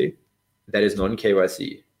simultaneously, that is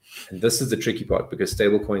non-KYC. And this is the tricky part because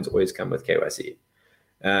stable coins always come with KYC.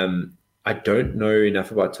 I don't know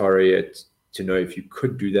enough about Taro yet to know if you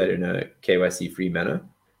could do that in a KYC-free manner,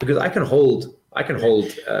 because I can hold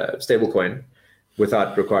stable coin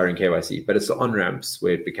without requiring KYC, but it's the on-ramps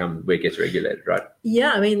where it gets regulated, right?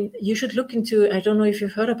 Yeah, I mean, you should look into, I don't know if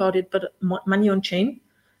you've heard about it, but Money on Chain.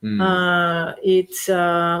 It's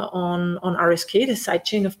on RSK, the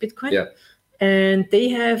sidechain of Bitcoin. And they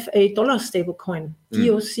have a dollar stable coin,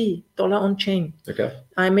 DOC, dollar on chain. Okay.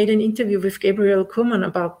 I made an interview with Gabriel Kurman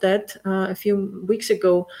about that a few weeks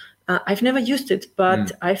ago. I've never used it,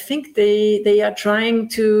 but I think they are trying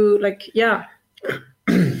to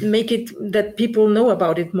make it that people know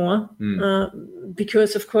about it more.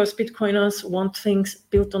 Because of course Bitcoiners want things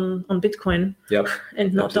built on Bitcoin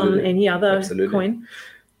and not on any other coin.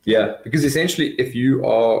 Yeah, because essentially if you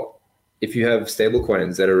have stable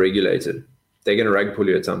coins that are regulated, they're going to rug pull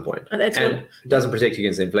you at some point. And it doesn't protect you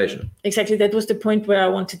against inflation. Exactly. That was the point where I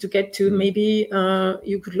wanted to get to. Maybe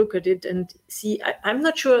you could look at it and see. I'm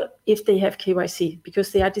not sure if they have KYC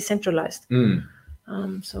because they are decentralized.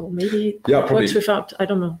 So maybe it works without. I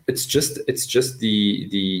don't know. It's just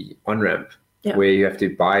the on-ramp where you have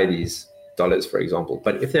to buy these dollars, for example.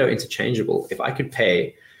 But if they're interchangeable, if I could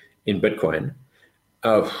pay in Bitcoin,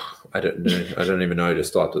 I don't know. I don't even know how to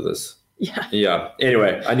start with this. Yeah.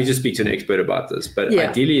 Anyway, I need to speak to an expert about this. But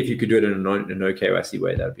ideally, if you could do it in a no KYC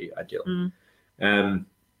way, that would be ideal.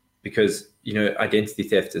 Because identity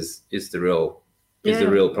theft is the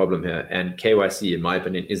real problem here, and KYC, in my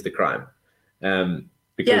opinion, is the crime.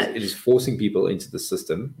 Because it is forcing people into the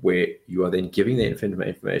system where you are then giving their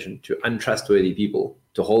information to untrustworthy people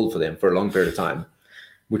to hold for them for a long period of time,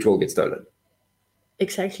 which will get stolen.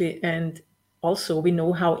 Exactly, and also, we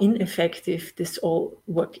know how ineffective this all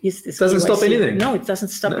work is. This doesn't stop anything. No, it doesn't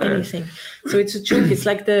stop anything. So it's a joke. It's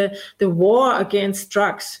like the war against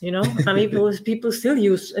drugs. I mean, people still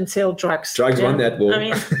use and sell drugs. Drugs won that war. I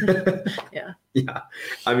mean, yeah.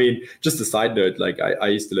 I mean, just a side note. Like I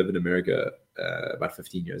used to live in America about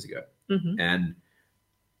 15 years ago, and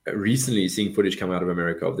recently seeing footage come out of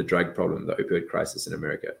America of the drug problem, the opioid crisis in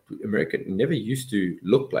America. America never used to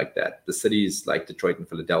look like that. The cities like Detroit and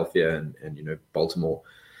Philadelphia and Baltimore,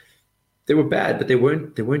 they were bad, but they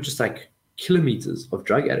weren't just like kilometers of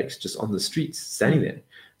drug addicts just on the streets standing there.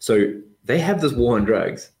 So they have this war on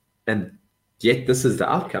drugs, and yet this is the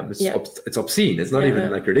outcome. It's obscene. It's not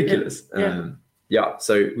even like ridiculous.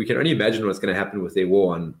 So we can only imagine what's going to happen with their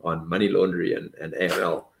war on money laundering and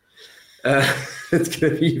AML. It's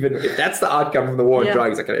going to be, even if that's the outcome of the war on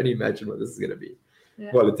drugs, I can only imagine what this is going to be.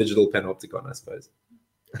 Well, a digital panopticon, I suppose.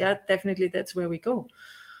 Yeah, definitely that's where we go.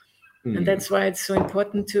 And that's why it's so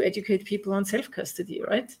important to educate people on self-custody,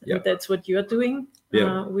 right? And that's what you're doing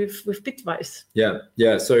with Bitwise.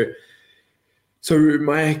 Yeah. So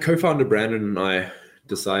my co-founder Brandon and I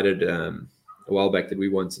decided a while back that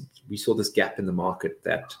we saw this gap in the market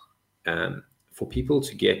that for people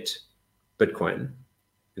to get Bitcoin,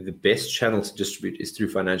 the best channel to distribute is through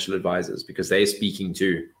financial advisors, because they're speaking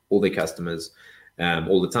to all their customers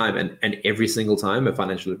all the time. And every single time a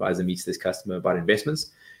financial advisor meets this customer about investments,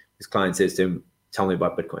 his client says to him, tell me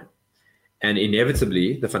about Bitcoin. And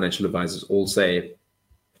inevitably, the financial advisors all say,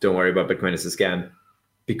 don't worry about Bitcoin, it's a scam,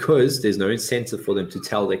 because there's no incentive for them to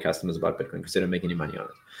tell their customers about Bitcoin because they don't make any money on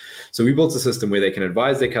it. So we built a system where they can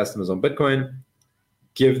advise their customers on Bitcoin,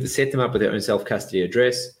 set them up with their own self-custody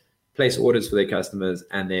address, place orders for their customers,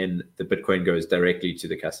 and then the Bitcoin goes directly to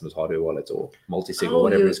the customer's hardware wallet or multi-sig or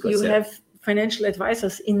whatever it's got. You have financial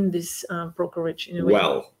advisors in this brokerage in a way?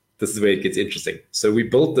 Well, this is where it gets interesting. So we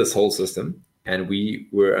built this whole system, and we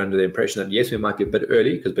were under the impression that, yes, we might be a bit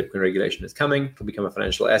early because Bitcoin regulation is coming. It'll become a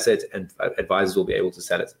financial asset, and advisors will be able to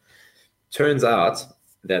sell it. Turns out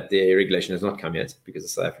that the regulation has not come yet because the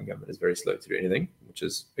South African government is very slow to do anything, which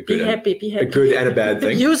is a good, a good and a bad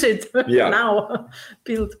thing. Use it now.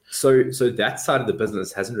 Build. So that side of the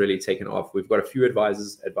business hasn't really taken off. We've got a few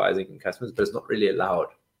advisors advising customers, but it's not really allowed,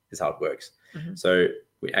 is how it works. So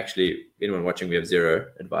we actually, anyone watching, we have 0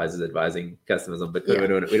 advisors advising customers on Bitcoin. We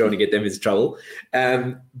don't want to get them into trouble.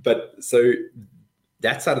 But so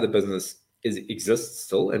that side of the business exists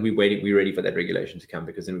still, and we're ready for that regulation to come,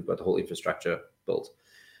 because then we've got the whole infrastructure built.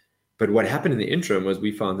 But what happened in the interim was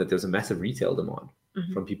we found that there's a massive retail demand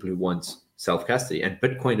from people who want self-custody, and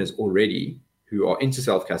Bitcoiners already who are into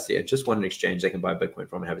self-custody and just want an exchange they can buy Bitcoin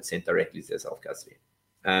from and have it sent directly to their self-custody.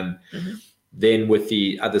 Then with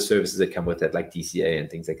the other services that come with that, like DCA and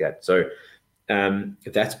things like that. So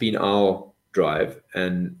that's been our drive,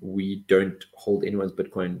 and we don't hold anyone's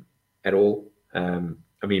Bitcoin at all.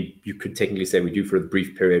 I mean, you could technically say we do for a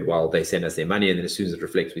brief period while they send us their money, and then as soon as it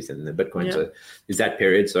reflects, we send them the Bitcoin. So there's that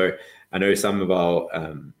period. So I know some of our,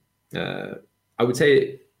 I would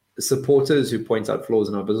say, supporters who point out flaws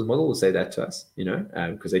in our business model will say that to us,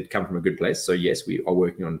 because they come from a good place. So yes, we are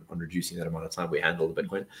working on reducing that amount of time we handle the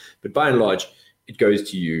Bitcoin. But by and large, it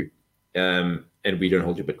goes to you, and we don't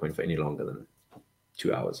hold your Bitcoin for any longer than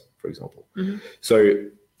 2 hours, for example. So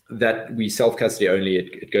that we self-custody only,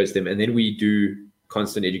 it goes to them. And then we do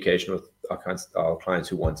constant education with our clients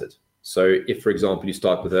who want it. So if, for example, you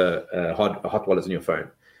start with a hot wallet on your phone,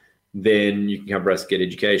 then you can come for us, get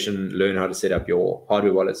education, learn how to set up your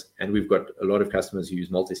hardware wallets. And we've got a lot of customers who use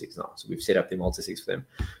multi-sigs now. So we've set up their multi-sigs for them.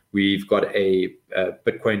 We've got a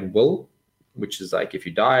Bitcoin will, which is like if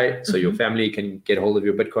you die, so your family can get hold of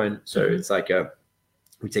your Bitcoin. So it's like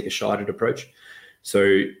we take a sharded approach.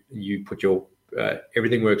 So you put your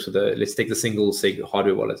everything works with let's take the single sig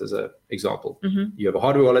hardware wallet as an example. You have a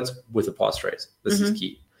hardware wallet with a passphrase. This is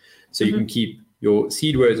key. So you can keep your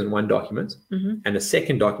seed words in one document, and a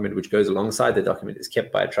second document which goes alongside the document is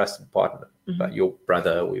kept by a trusted partner, like your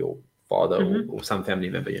brother or your father or some family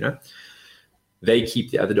member, They keep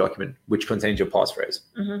the other document which contains your passphrase.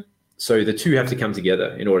 So the two have to come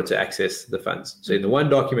together in order to access the funds. So in the one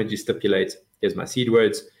document, you stipulate, here's my seed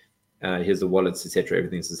words, here's the wallets, etc.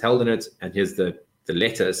 Everything is held in it, and here's the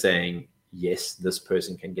letter saying, yes, this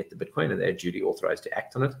person can get the Bitcoin and they're duly authorized to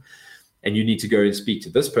act on it. And you need to go and speak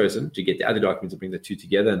to this person to get the other document to bring the two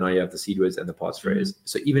together. And now you have the seed words and the passphrase.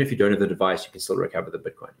 So even if you don't have the device, you can still recover the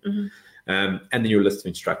Bitcoin. And then your list of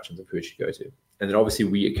instructions of who it should go to. And then obviously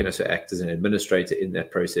we can also act as an administrator in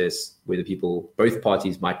that process, where the people, both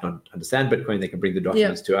parties might not understand Bitcoin. They can bring the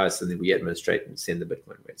documents to us, and then we administrate and send the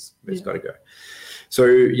Bitcoin where it's got to go. So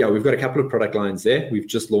yeah, we've got a couple of product lines there. We've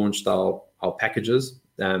just launched our packages,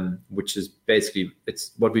 which is basically,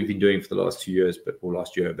 it's what we've been doing for the last 2 years, or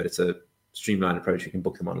last year, but it's a streamlined approach. You can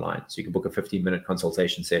book them online. So you can book a 15-minute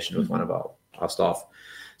consultation session with one of our staff.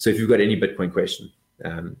 So if you've got any Bitcoin question,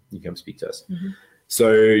 you come speak to us.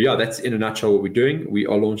 So yeah, that's in a nutshell what we're doing. We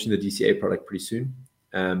are launching the DCA product pretty soon.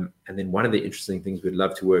 And then one of the interesting things we'd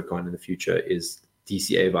love to work on in the future is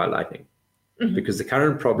DCA via Lightning. Because the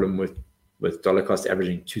current problem with dollar cost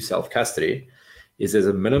averaging to self-custody is there's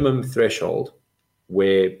a minimum threshold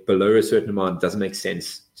where below a certain amount it doesn't make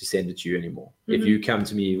sense to send it to you anymore. If you come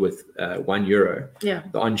to me with €1,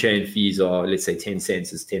 the on-chain fees are, let's say 10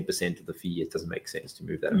 cents is 10% of the fee. It doesn't make sense to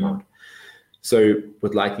move that amount. So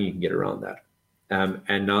with Lightning, you can get around that.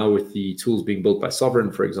 And now with the tools being built by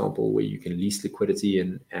Sovereign, for example, where you can lease liquidity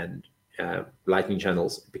and Lightning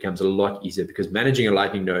channels, it becomes a lot easier, because managing a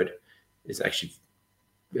Lightning node is actually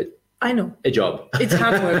a job. It's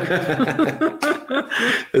hard work.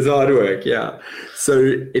 It's hard work, yeah. So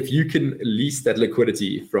if you can lease that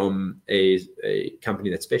liquidity from a company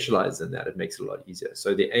that specializes in that, it makes it a lot easier.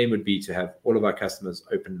 So the aim would be to have all of our customers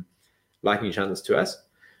open Lightning channels to us,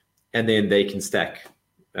 and then they can stack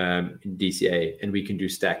in DCA, and we can do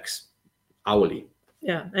stacks hourly.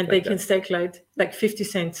 Yeah, and they can stack like 50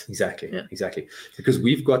 cents. Exactly. Because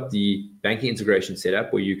we've got the banking integration set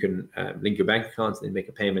up where you can link your bank accounts and then make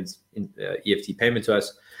a payment, EFT payment to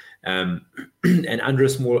us. And under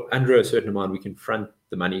a certain amount, we can front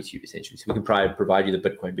the money to you, essentially. So we can provide you the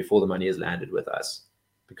Bitcoin before the money has landed with us.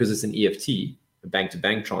 Because it's an EFT, a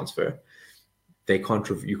bank-to-bank transfer,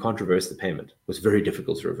 you can't reverse the payment. It's very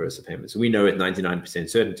difficult to reverse the payment. So we know at 99%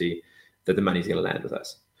 certainty that the money is going to land with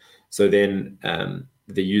us. So then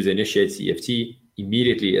the user initiates the EFT.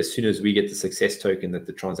 Immediately, as soon as we get the success token that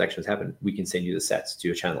the transaction has happened, we can send you the sats to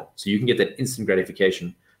your channel. So you can get that instant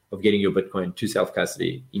gratification of getting your Bitcoin to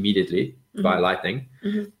self-custody immediately via Lightning.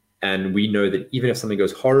 And we know that even if something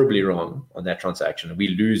goes horribly wrong on that transaction, we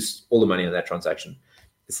lose all the money on that transaction,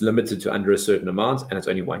 it's limited to under a certain amount, and it's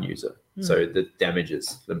only one user. So the damage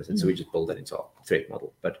is limited. So we just build that into our threat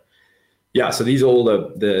model. But yeah, so these are all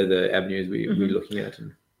the avenues we're looking at.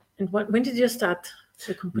 And when did you start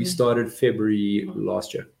the company? We started February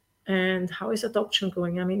last year. And how is adoption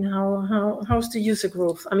going? I mean, how's the user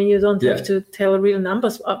growth? I mean, you don't have to tell real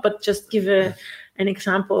numbers, but just give an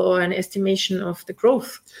example or an estimation of the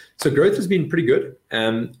growth. So growth has been pretty good.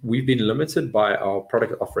 We've been limited by our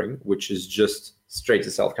product offering, which is just straight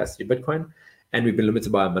to self-custody Bitcoin. And we've been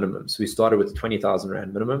limited by a minimum. So we started with 20,000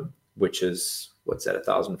 Rand minimum, which is, what's that,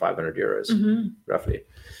 1,500 euros, roughly.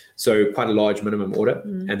 So quite a large minimum order.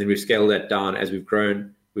 And then we've scaled that down as we've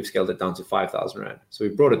grown. We've scaled it down to 5,000 Rand. So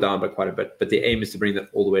we've brought it down by quite a bit, but the aim is to bring that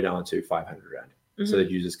all the way down to 500 Rand so that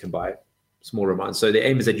users can buy smaller amounts. So the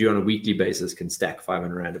aim is that you on a weekly basis can stack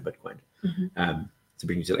 500 Rand of Bitcoin to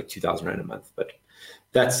bring you to like 2,000 Rand a month. But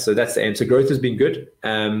that's the aim. So growth has been good.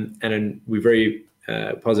 And then we're very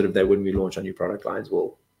positive that when we launch our new product lines,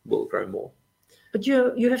 we'll grow more. But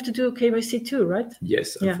you have to do KYC too, right?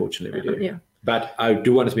 Yes, unfortunately we do. Yeah. But I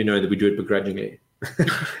do want it to be known that we do it begrudgingly.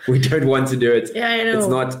 We don't want to do it. Yeah, I know. It's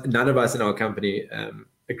not, none of us in our company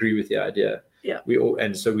agree with the idea. Yeah.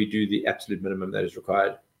 And so we do the absolute minimum that is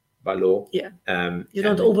required by law. Yeah. You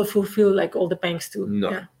don't overfulfill like all the banks do.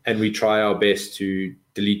 No. Yeah. And we try our best to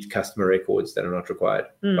delete customer records that are not required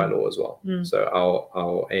by law as well. So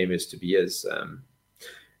our aim is to be as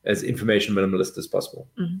information minimalist as possible.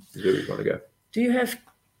 Is where we want to go. Do you have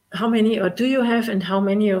how many of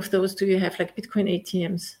those do you have like Bitcoin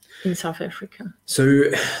ATMs in South Africa? So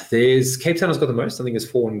there's Cape Town has got the most. I think there's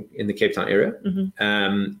 4 in the Cape Town area.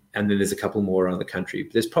 And then there's a couple more around the country.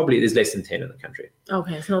 But there's less than 10 in the country.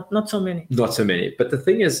 Okay, it's not so many. Not so many. But the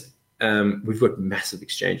thing is, we've got massive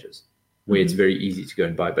exchanges where it's very easy to go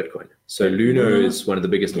and buy Bitcoin. So Luno is one of the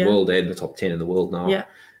biggest in the world. They're in the top 10 in the world now. Yeah.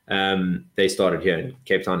 They started here in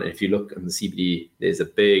Cape Town, and if you look in the CBD, there's a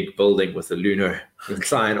big building with a Luno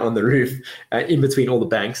sign on the roof in between all the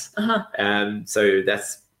banks. So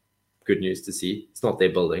that's good news to see. It's not their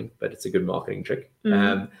building, but it's a good marketing trick.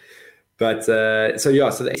 So the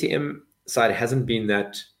ATM side hasn't been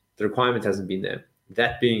that, the requirement hasn't been there.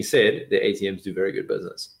 That being said, the ATMs do very good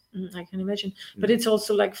business. I can imagine. But it's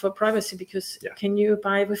also like for privacy, because can you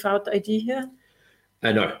buy without ID here?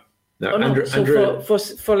 No. No,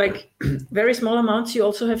 for like very small amounts, you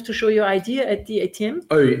also have to show your ID at the ATM?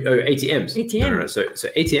 Oh, ATMs. ATM. No. So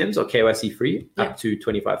ATMs are KYC free up to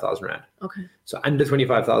 25,000 Rand. Okay. So under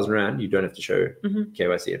 25,000 Rand, you don't have to show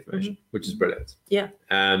KYC information, which is brilliant. Yeah.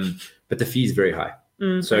 But the fee is very high.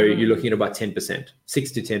 So you're looking at about 10%,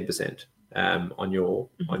 6 to 10% on your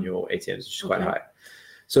ATMs, which is quite high.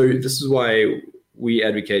 So this is why we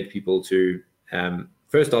advocate people to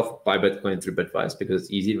first off, buy Bitcoin through Bitwise because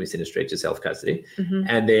it's easy and we send it straight to self-custody.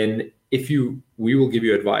 And then we will give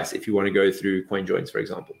you advice if you want to go through coin joins, for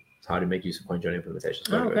example, how to make use of coin join implementations.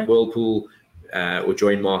 Whirlpool or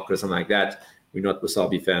Join Market or something like that. We're not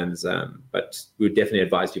Wasabi fans, but we would definitely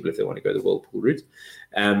advise people if they want to go the Whirlpool route.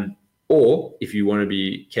 Or if you want to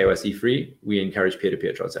be KYC free, we encourage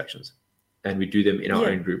peer-to-peer transactions and we do them in our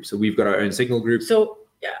own group. So we've got our own Signal group. So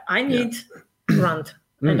I need Rand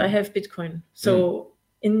and I have Bitcoin. So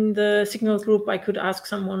in the Signal group, I could ask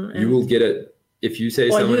someone. You will get it if you say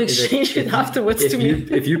someone. Or you exchange it afterwards to me.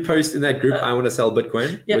 If you post in that group, I want to sell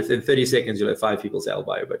Bitcoin, within 30 seconds, you'll have 5 people say, I'll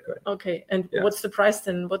buy your Bitcoin. Okay. And what's the price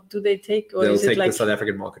then? What do they take? Or They'll is take it like the South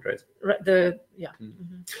African market rate.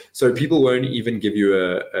 So people won't even give you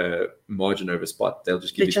a margin over spot. They'll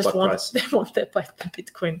just give you spot price. They want that by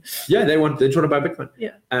Bitcoin. Yeah, they just want to buy Bitcoin.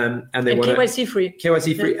 Yeah. And they want KYC free.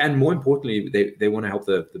 KYC free. And more importantly, they want to help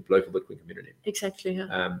the local Bitcoin community. Exactly.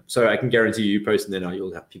 Yeah. So I can guarantee you post and then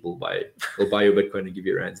you'll have people buy your Bitcoin and give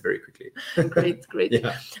you rands very quickly. Great.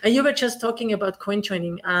 Yeah. And you were just talking about coin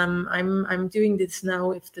joining. I'm doing this now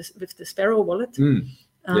with the Sparrow wallet.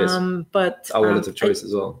 Yes. But our wallet of choice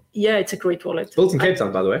as well. Yeah, it's a great wallet. It's built in Cape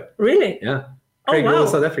Town, by the way. Really? Yeah. Craig, all the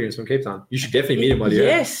South Africans from Cape Town. You should definitely meet him while you're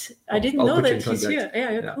here. Yes, I didn't know that he's here.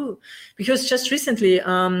 Yeah, cool. Because just recently,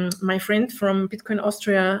 my friend from Bitcoin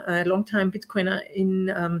Austria, a long-time Bitcoiner,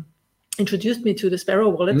 introduced me to the Sparrow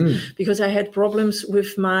wallet because I had problems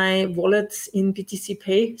with my wallets in BTC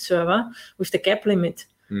Pay server with the gap limit.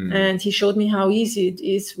 And he showed me how easy it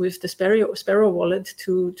is with the Sparrow wallet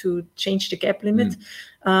to change the gap limit.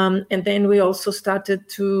 And then we also started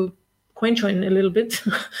to coin join a little bit.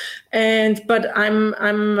 But I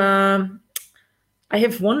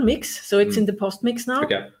have one mix, so it's in the post mix now.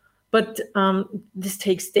 Okay. But this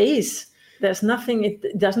takes days. there's nothing,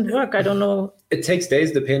 it doesn't work. I don't know. It takes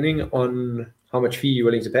days depending on how much fee you're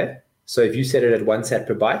willing to pay. So if you set it at 1 sat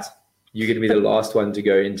per byte, you're going to be the last one to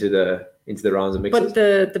go into the rounds of mixes. But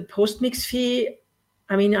the post-mix fee,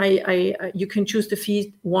 I mean, you can choose the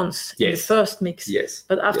fee once in the first mix. Yes.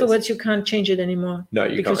 But afterwards, you can't change it anymore. No,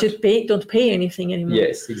 you can't. Because you don't pay anything anymore.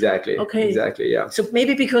 Yes, exactly. Okay. Exactly, yeah. So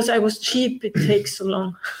maybe because I was cheap, it takes so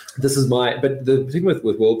long. But the thing with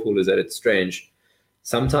Whirlpool is that it's strange.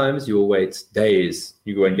 Sometimes you'll wait days,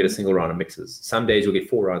 you go and get a single round of mixes. Some days you'll get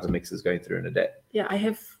 4 rounds of mixes going through in a day. Yeah,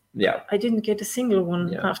 Yeah. I didn't get a single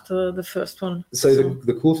one after the first one. So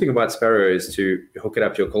the cool thing about Sparrow is to hook it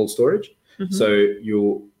up to your cold storage. Mm-hmm. So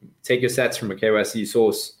you'll take your sats from a KYC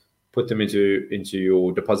source, put them into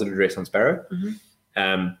your deposit address on Sparrow.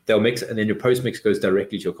 Mm-hmm. They'll mix, and then your post mix goes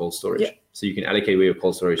directly to your cold storage. Yeah. So you can allocate where your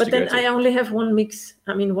cold storage but to go to. But then I only have one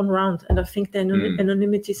round, and I think the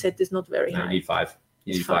anonymity set is not very high. You need 5.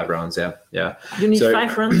 You need 5 rounds, yeah. You need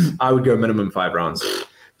 5 rounds? I would go minimum 5 rounds.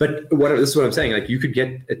 But this is what I'm saying. Like you could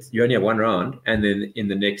you only have 1 round, and then in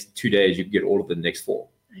the next 2 days you can get all of the next 4.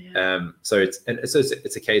 Yeah. So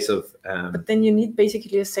it's a case of. But then you need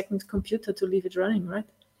basically a second computer to leave it running, right?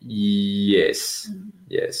 Yes.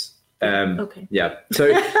 Yes. Okay. Yeah. So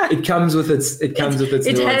it comes with its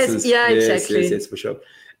nuances. Exactly. Yes, for sure.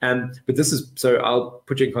 But this is so I'll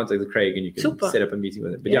put you in contact with Craig and you can set up a meeting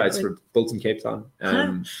with him. But it's built in Cape Town.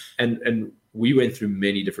 And we went through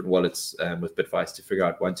many different wallets with Bitvice to figure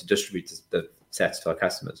out one to distribute the sats to our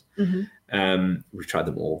customers. Mm-hmm. We've tried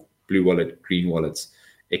them all: Blue Wallet, Green Wallets,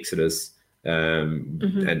 Exodus,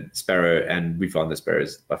 and Sparrow, and we found the Sparrow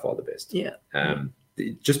is by far the best. Yeah.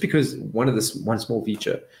 Just because one small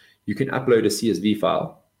feature, you can upload a CSV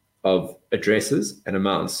file of addresses and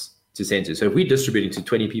amounts to send to. So if we're distributing to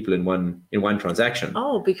 20 people in one transaction.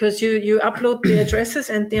 Oh, because you upload the addresses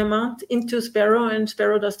and the amount into Sparrow, and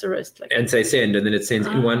Sparrow does the rest. And say send, and then it sends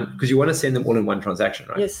in one, because you want to send them all in one transaction,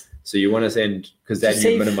 right? Yes. So you want to send, because then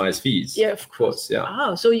you minimize fees. Yeah, of course.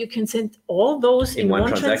 Yeah. So you can send all those in one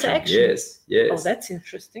transaction. Yes. Oh, that's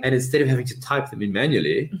interesting. And instead of having to type them in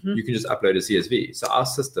manually, you can just upload a CSV. So our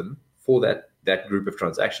system for that group of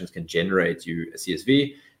transactions can generate you a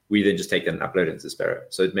CSV. We then just take that and upload it into Sparrow.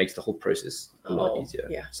 So it makes the whole process a lot easier.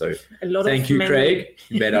 Yeah. So thank you, Craig.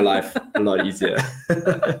 You made our life a lot easier.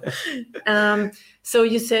 So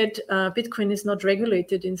you said Bitcoin is not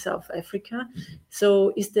regulated in South Africa.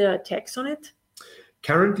 So is there a tax on it?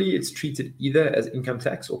 Currently, it's treated either as income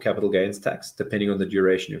tax or capital gains tax, depending on the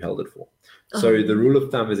duration you've held it for. So the rule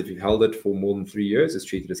of thumb is if you've held it for more than 3 years, it's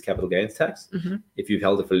treated as capital gains tax. Mm-hmm. If you've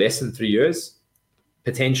held it for less than 3 years,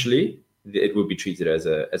 potentially it will be treated as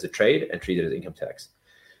a trade and treated as income tax.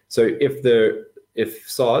 So if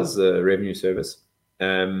SARS, the revenue service,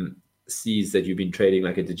 sees that you've been trading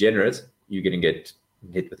like a degenerate, you're going to get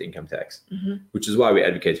hit with income tax, which is why we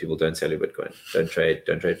advocate people don't sell your Bitcoin, don't trade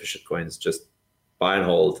for shitcoins, just buy and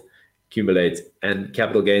hold, accumulate, and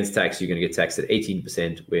capital gains tax, you're going to get taxed at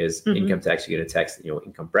 18%, whereas income tax, you're going to tax in your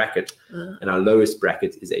income bracket, and our lowest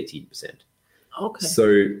bracket is 18%. Okay.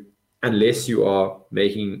 So unless you are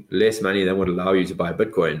making less money than would allow you to buy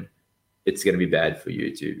Bitcoin, it's going to be bad for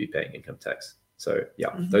you to be paying income tax. So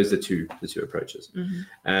those are the two approaches.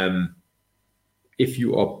 If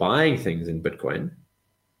you are buying things in Bitcoin,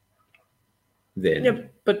 then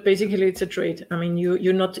but basically it's a trade. I mean,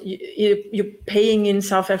 you're paying in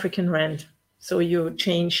South African rand, so you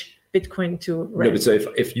change Bitcoin to rand. No, but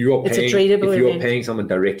so if you are paying someone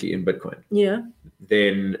directly in Bitcoin,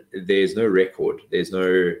 then there's no record. There's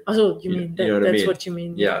no. Oh, you mean that, that's I mean? What you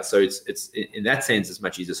mean? Yeah. So it's in that sense, it's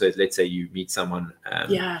much easier. So let's say you meet someone,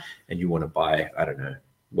 and you want to buy, I don't know,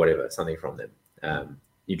 whatever, something from them.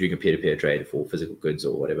 You're doing a peer-to-peer trade for physical goods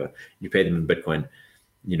or whatever. You pay them in Bitcoin.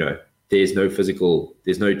 There's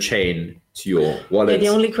no chain to your wallet. The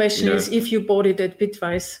only question is if you bought it at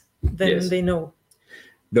Bitvice, then they know.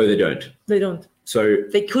 No, they don't. They don't. So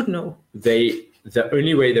they could know. The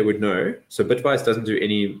only way they would know, so Bitvice doesn't do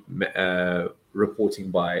any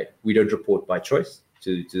reporting we don't report by choice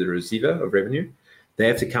to the receiver of revenue. They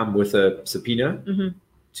have to come with a subpoena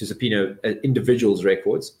to subpoena individuals'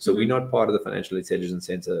 records. So we're not part of the Financial Intelligence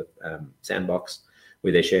Center sandbox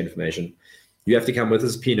where they share information. You have to come with a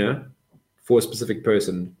subpoena for a specific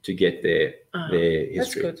person to get their history.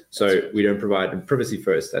 That's good. So we don't provide privacy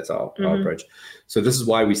first. That's our approach. So this is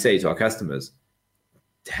why we say to our customers,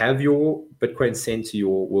 have your Bitcoin sent to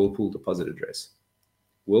your Whirlpool deposit address.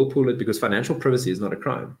 Whirlpool it because financial privacy is not a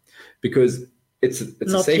crime, because it's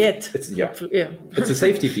not yet. It's a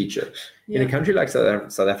safety feature. In a country like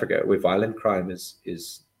South Africa, where violent crime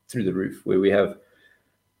is through the roof, where we have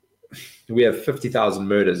 50,000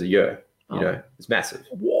 murders a year. It's massive.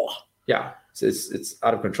 Whoa. yeah, it's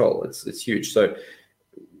out of control. It's huge. So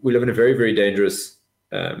we live in a very, very dangerous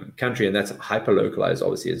country, and that's hyper localized,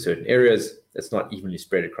 obviously, in certain areas. It's not evenly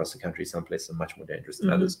spread across the country. Some places are much more dangerous than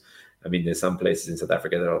others. I mean, there's some places in South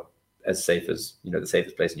Africa that are as safe as, the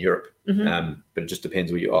safest place in Europe. But it just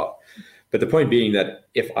depends where you are. But the point being that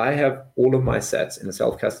if I have all of my sats in a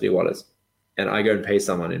self-custody wallet and I go and pay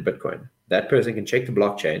someone in Bitcoin, that person can check the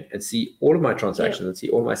blockchain and see all of my transactions and see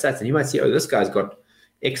all my sats. And you might see, oh, this guy's got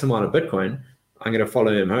X amount of Bitcoin. I'm going to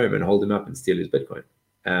follow him home and hold him up and steal his Bitcoin.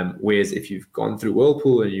 Whereas if you've gone through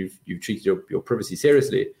Whirlpool and you've treated your privacy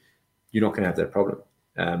seriously, you're not going to have that problem.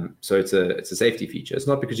 So it's a safety feature. It's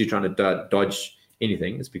not because you're trying to dodge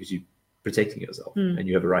anything. It's because you're protecting yourself and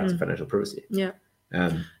you have a right to financial privacy. Yeah.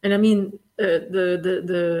 And I mean,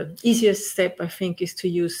 the easiest step, I think, is to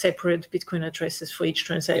use separate Bitcoin addresses for each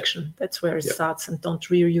transaction. That's where it starts, and don't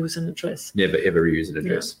reuse an address. Never, ever reuse an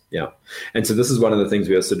address. Yeah. And so this is one of the things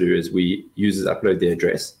we also do is users upload their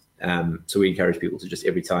address. So we encourage people to just,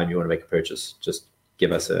 every time you want to make a purchase, just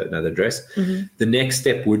give us another address. The next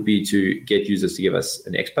step would be to get users to give us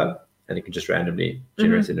an XPub, and it can just randomly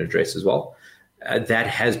generate an address as well. That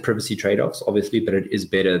has privacy trade-offs, obviously, but it is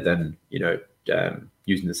better than,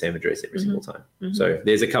 using the same address every single time. So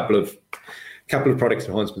there's a couple of product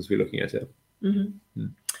enhancements we're looking at here.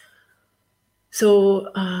 So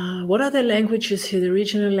what are the languages here, the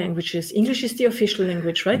regional languages? English is the official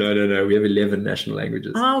language, right? No. We have 11 national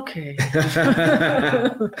languages. Ah, okay.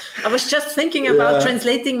 I was just thinking about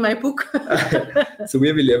translating my book. So we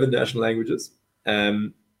have 11 national languages.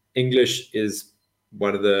 English is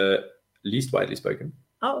one of the least widely spoken.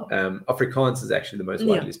 Oh. Afrikaans is actually the most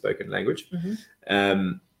widely spoken language.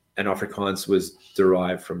 And Afrikaans was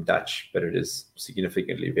derived from Dutch, but it is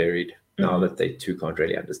significantly varied now that they two can't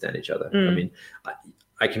really understand each other. I mean,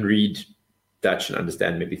 I can read Dutch and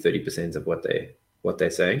understand maybe 30% of what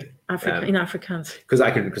they're saying. In Afrikaans. Because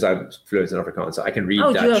I'm fluent in Afrikaans, so I can read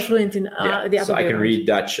Dutch. Oh, you are fluent in the other so I can read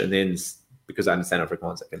Dutch, and then because I understand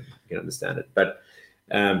Afrikaans, I can understand it. But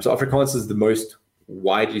so Afrikaans is the most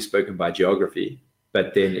widely spoken by geography.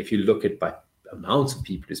 But then if you look at by amounts of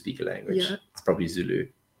people who speak a language, it's probably Zulu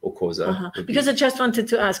or Xhosa. Because I just wanted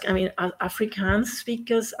to ask, I mean, Afrikaans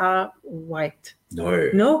speakers are white?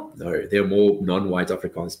 No. There are more non-white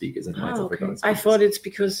Afrikaans speakers than white Afrikaans speakers. I thought it's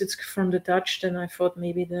because it's from the Dutch, then I thought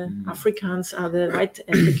maybe the Afrikaans are the white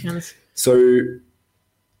Africans. So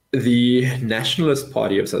the Nationalist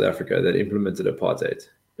Party of South Africa that implemented apartheid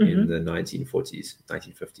in the 1940s,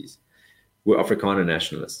 1950s, were Afrikaner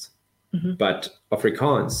nationalists. But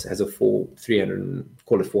Afrikaans has a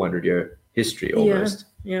 400-year history almost,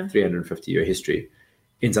 350-year history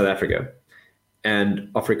in South Africa. And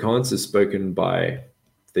Afrikaans is spoken by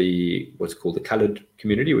what's called the colored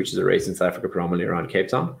community, which is a race in South Africa, predominantly around Cape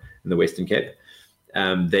Town in the Western Cape.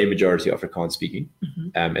 They're majority Afrikaans speaking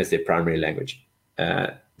as their primary language.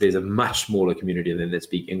 There's a much smaller community than that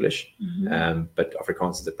speak English, but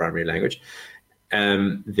Afrikaans is the primary language.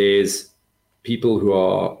 There's people who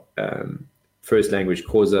are first language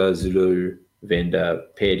Xhosa, Zulu, Venda,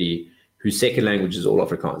 Pedi, whose second language is all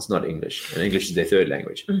Afrikaans, not English, and English is their third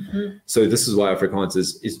language. So this is why Afrikaans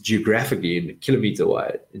is geographically in kilometer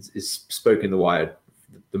wide, is spoken the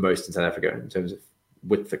most in South Africa in terms of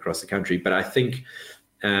width across the country. But I think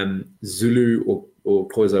Zulu or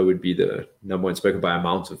Xhosa would be the number one spoken by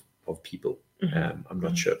amount of people. I'm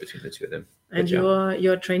not sure between the two of them. And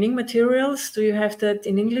your training materials, do you have that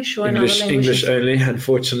in English or in other languages? English only,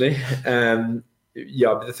 unfortunately. But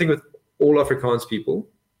the thing with all Afrikaans people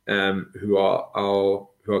who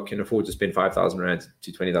can afford to spend 5,000 rand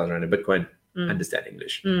to 20,000 rand in Bitcoin understand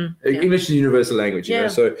English. English is a universal language, you know.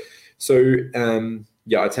 So it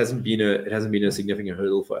hasn't been a significant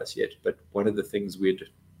hurdle for us yet. But one of the things we'd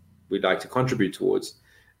like to contribute towards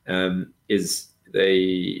is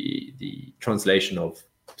the translation of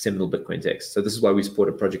seminal Bitcoin text. So this is why we support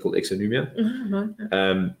a project called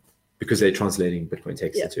Exonumia, because they're translating Bitcoin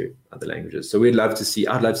text into other languages. So I'd love to see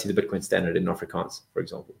the Bitcoin standard in Afrikaans, for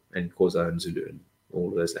example, and Xhosa and Zulu and all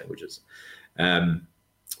of those languages.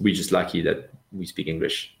 We're just lucky that we speak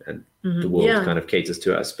English and the world kind of caters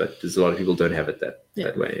to us, but there's a lot of people don't have it that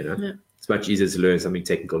way, you know. Yeah. It's much easier to learn something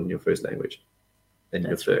technical in your first language than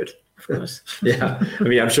your third. Right. Of course. I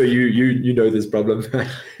mean, I'm sure you know this problem.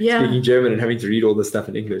 Speaking German and having to read all this stuff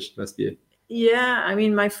in English must be I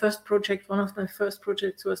mean, one of my first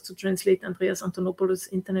projects was to translate Andreas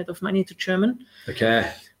Antonopoulos' Internet of Money to German.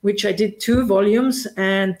 Okay. Which I did 2 volumes,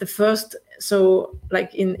 and the first, so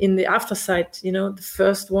like in the afterside, you know, the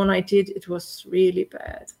first one I did, it was really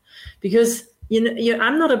bad because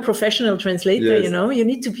I'm not a professional translator, Yes. you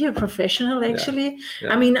need to be a professional, actually.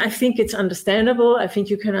 Yeah. I mean, I think it's understandable. I think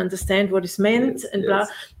you can understand what is meant and blah.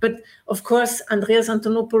 But of course, Andreas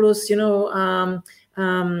Antonopoulos,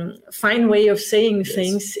 fine way of saying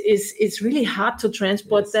things is really hard to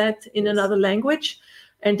transport that in another language.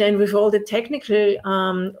 And then with all the technical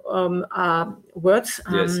words,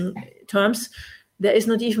 terms, there is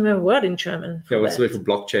not even a word in German. What's the word for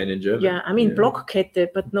blockchain in German? Yeah, I mean Blockkette,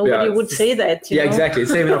 but nobody would say that. Exactly.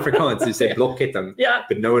 Same in Afrikaans. You say Blockketting,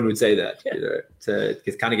 but no one would say that.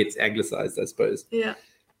 It kind of gets anglicized, I suppose. Yeah.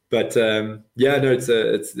 But there's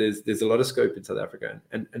a lot of scope in South Africa,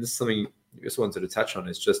 and this is something I just wanted to touch on,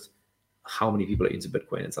 is just how many people are into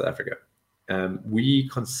Bitcoin in South Africa. South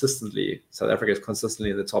Africa is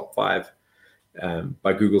consistently in the top 5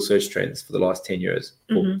 by Google search trends for the last 10 years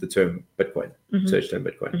for the term Bitcoin, search term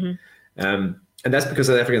Bitcoin. And that's because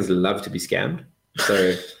South Africans love to be scammed.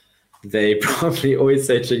 So they probably always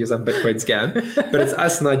searching some Bitcoin scam, but it's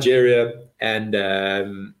us, Nigeria, and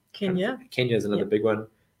Kenya. Kenya is another big one.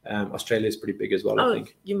 Australia is pretty big as well, I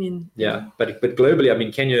think. You mean? Yeah, but globally, I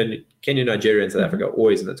mean, Kenya, Nigeria, and South Africa are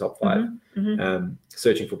always in the top 5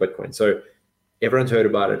 searching for Bitcoin. So everyone's heard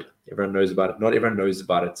about it. Everyone knows about it. Not everyone knows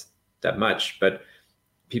about it that much, but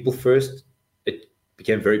it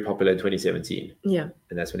became very popular in 2017. Yeah.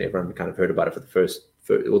 And that's when everyone kind of heard about it or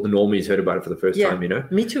the normies heard about it for the first time,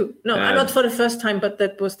 Me too. No, not for the first time, but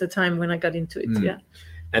that was the time when I got into it. Yeah.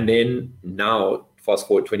 And then now, fast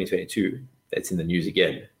forward 2022, it's in the news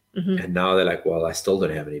again. And now they're like, well, I still don't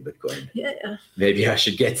have any Bitcoin. Yeah. Maybe I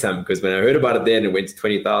should get some, because when I heard about it then, it went to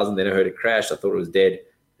 20,000. Then I heard it crash. I thought it was dead.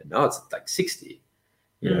 And now it's like 60.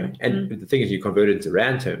 And the thing is, you convert it into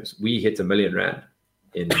Rand terms. We hit 1 million Rand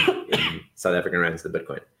in South African Rands, the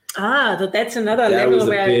Bitcoin. That's another level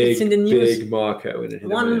where it's in the news. Big marker when it hit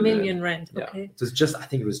 1 million Rand. Okay. It was I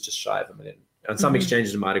think it was just shy of 1 million. On some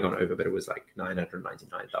exchanges, it might have gone over, but it was like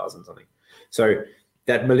 999,000 something. So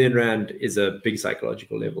that 1 million Rand is a big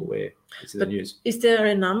psychological level where it's in the news. Is there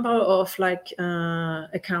a number of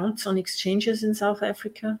accounts on exchanges in South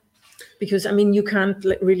Africa? Because, I mean, you can't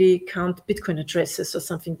really count Bitcoin addresses or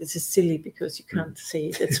something. This is silly, because you can't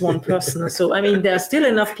say it's one person. So, I mean, there are still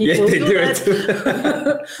enough people who do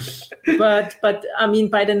that. but I mean,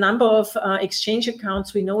 by the number of exchange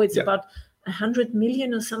accounts, we know it's about 100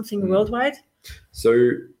 million or something worldwide.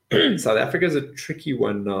 So South Africa is a tricky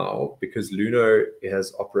one now, because Luno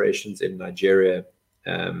has operations in Nigeria.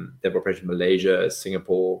 They have operations in Malaysia,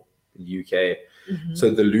 Singapore, the UK. So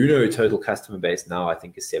the Luno total customer base now, I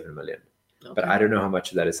think, is 7 million. Okay. But I don't know how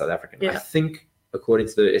much of that is South African. Yeah. I think, according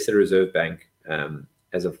to the SA Reserve Bank,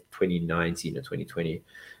 as of 2019 or 2020,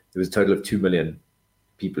 there was a total of 2 million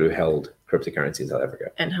people who held cryptocurrency in South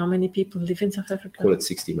Africa. And how many people live in South Africa? Call it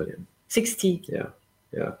 60 million. 60? Yeah.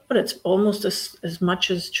 Well, it's almost as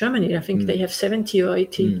much as Germany. I think they have 70 or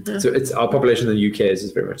 80. Yeah. So it's our population in the UK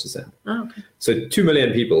is very much the same. Oh, okay. So 2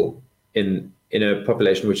 million people in a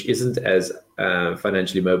population which isn't as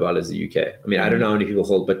financially mobile as the UK. I mean, I don't know how many people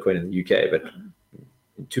hold Bitcoin in the UK, but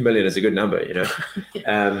 2 million is a good number,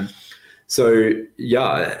 and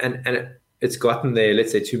it's gotten there,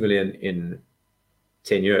 let's say 2 million in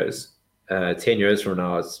 10 years. 10 years from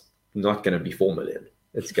now, it's not going to be 4 million.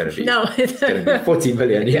 It's going to be, it's going to be 40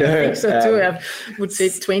 million, I think so too. I would say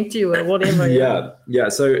 20 or whatever. Yeah.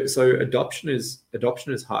 So adoption is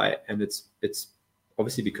high, and it's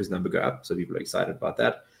obviously because numbers go up, so people are excited about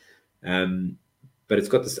that. But it's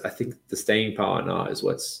got this, I think the staying power now is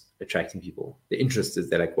what's attracting people. The interest is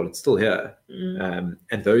they're like, well, it's still here.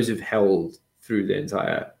 And those who've held through the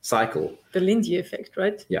entire cycle. The Lindy effect,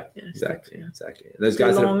 right? Yeah, exactly. Those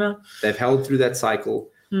guys, they've held through that cycle.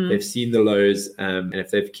 They've seen the lows, and if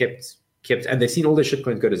they've kept, and they've seen all their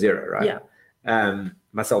shitcoins go to zero, right? Yeah.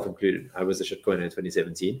 Myself included. I was a shitcoiner in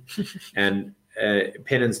 2017, and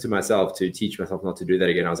penance to myself to teach myself not to do that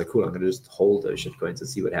again. I was like, cool, I'm going to just hold those shitcoins and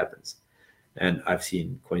see what happens. And I've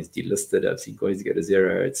seen coins delisted. I've seen coins go to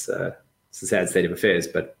zero. It's a sad state of affairs,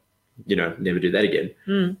 but never do that again.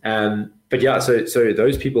 But yeah, so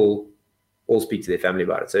those people all speak to their family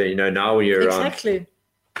about it. So now when you're on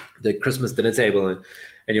the Christmas dinner table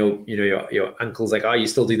and your uncle's like, oh, you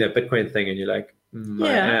still doing that Bitcoin thing? And you're like, I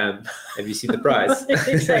am. Have you seen the price?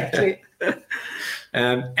 Exactly.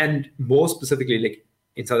 And more specifically, like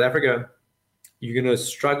in South Africa, you're going to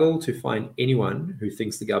struggle to find anyone who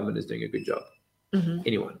thinks the government is doing a good job.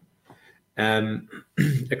 Anyone.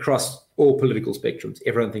 Across all political spectrums,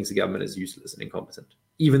 everyone thinks the government is useless and incompetent.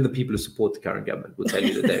 Even the people who support the current government will tell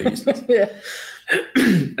you that they're useless.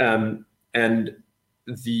 And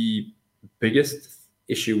the biggest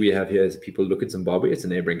issue we have here is people look at Zimbabwe, it's a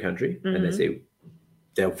neighboring country, and they say,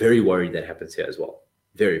 they're very worried that happens here as well.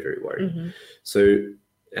 Very, very worried. So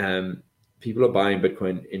people are buying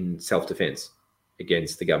Bitcoin in self-defense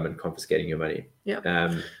against the government confiscating your money.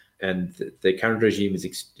 And the current regime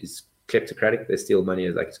is kleptocratic. They steal money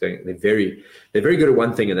as like it's going. They're very good at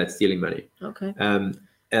one thing, and that's stealing money.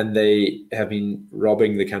 And they have been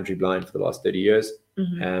robbing the country blind for the last 30 years.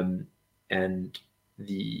 And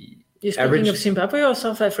the You're speaking of Zimbabwe or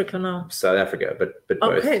South Africa now? South Africa, but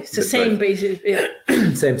both. Okay, it's the same basis. Yeah.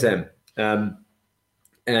 Same.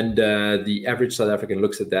 And the average South African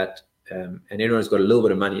looks at that, and everyone's got a little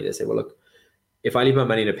bit of money. They say, well, look, if I leave my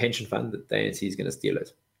money in a pension fund, the ANC is going to steal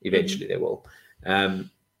it. Eventually they will. And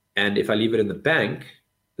if I leave it in the bank,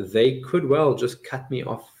 they could well just cut me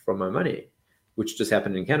off from my money, which just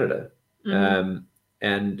happened in Canada.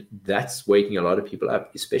 And that's waking a lot of people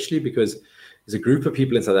up, especially because there's a group of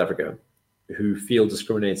people in South Africa who feel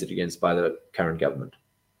discriminated against by the current government.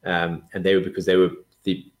 And because they were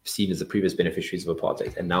seen as the previous beneficiaries of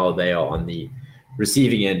apartheid. And now they are on the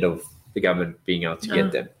receiving end of the government being out to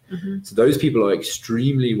get them. So those people are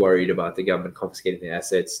extremely worried about the government confiscating their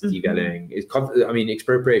assets, devaluing.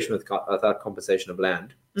 Expropriation without compensation of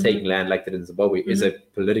land, taking land like that in Zimbabwe is a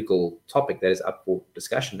political topic that is up for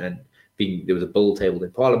discussion. And there was a bill tabled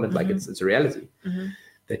in Parliament, like it's a reality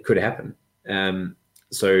that could happen.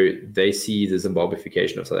 So they see the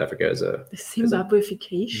Zimbabweification of South Africa as a... The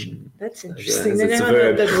Zimbabweification? That's interesting. I never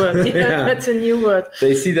heard that word. Yeah, that's a new word.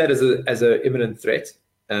 They see that as an imminent threat,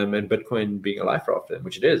 and Bitcoin being a life after them,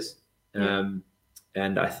 which it is. And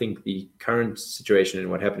I think the current situation and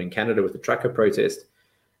what happened in Canada with the trucker protest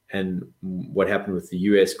and what happened with the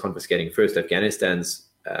US confiscating first Afghanistan's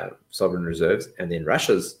sovereign reserves and then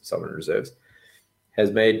Russia's sovereign reserves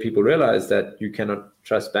has made people realize that you cannot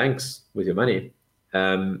trust banks with your money.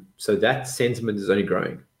 So that sentiment is only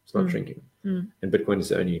growing. It's not shrinking. And Bitcoin is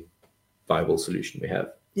the only viable solution we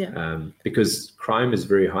have. Because crime is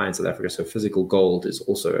very high in South Africa. So physical gold is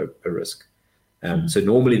also a risk. So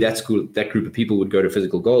normally that group of people would go to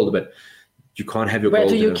physical gold, but you can't have your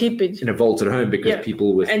gold keep it? In a vault at home because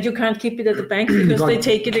people with... And you can't keep it at the bank because they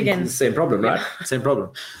take it again. It's the same problem, right? Same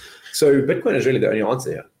problem. So Bitcoin is really the only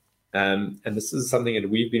answer here. And this is something that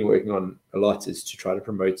we've been working on a lot, is to try to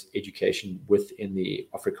promote education within the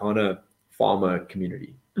Afrikaner farmer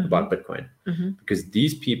community about Bitcoin. Because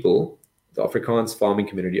these people, the Afrikaans farming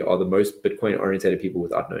community, are the most Bitcoin oriented people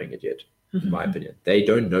without knowing it yet, in my opinion. They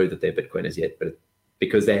don't know that they're Bitcoiners yet, but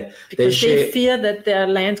because they fear that their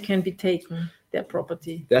land can be taken, their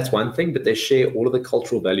property. That's one thing, but they share all of the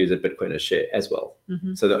cultural values that Bitcoiners share as well.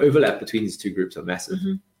 So the overlap between these two groups are massive.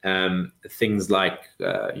 Things like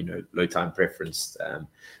low time preference,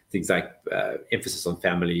 things like emphasis on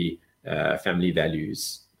family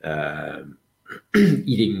values,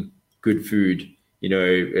 eating good food,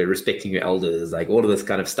 respecting your elders, like all of this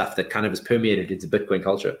kind of stuff that kind of is permeated into Bitcoin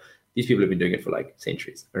culture. These people have been doing it for like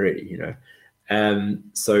centuries already,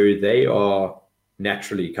 so they are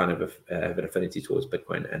naturally kind of have an affinity towards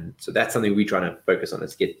Bitcoin. And so that's something we're trying to focus on,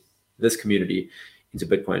 is get this community into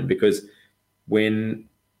Bitcoin, because when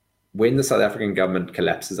the South African government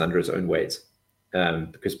collapses under its own weight,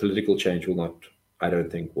 because political change will not, I don't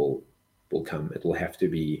think will come. It will have to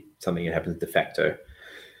be something that happens de facto.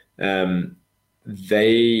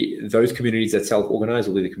 Those communities that self-organize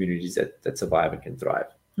will be the communities that survive and can thrive.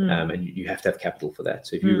 And you have to have capital for that.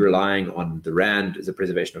 So if you're relying on the rand as a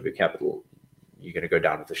preservation of your capital, you're going to go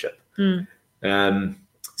down with the ship.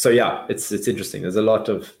 So yeah, it's interesting. There's a lot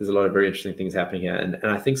of very interesting things happening here, and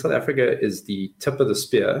I think South Africa is the tip of the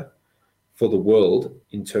spear for the world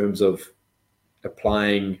in terms of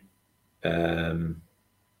applying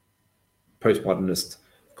postmodernist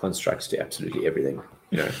constructs to absolutely everything.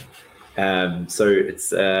 So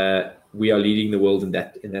it's we are leading the world in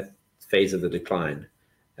that phase of the decline.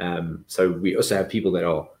 So we also have people that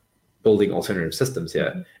are building alternative systems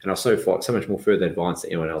here and are so much more further advanced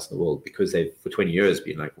than anyone else in the world, because they've for 20 years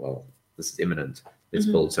been like, well, this is imminent, let's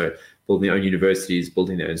build. So building their own universities,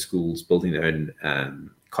 building their own schools, building their own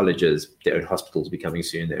colleges, their own hospitals becoming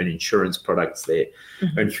soon, their own insurance products, their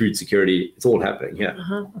own food security. It's all happening here.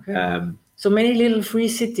 So many little free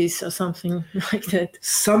cities or something like that.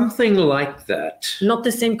 Something like that. Not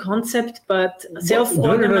the same concept, but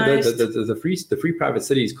self-organized. No. The free private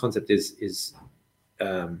cities concept is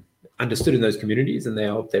understood in those communities, and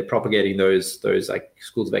they're propagating those like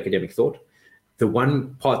schools of academic thought. The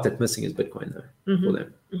one part that's missing is Bitcoin, though, for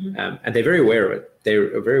them. And they're very aware of it.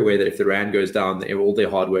 They're very aware that if the rand goes down, all their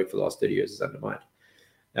hard work for the last 30 years is undermined.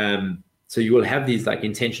 So you will have these like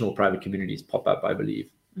intentional private communities pop up, I believe,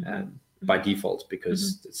 by default,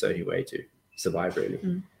 because it's the only way to survive,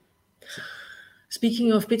 really.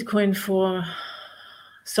 Speaking of Bitcoin, for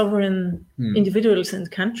sovereign individuals and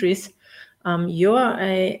countries. You're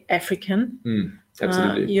a African.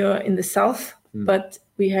 Absolutely. You're in the south, but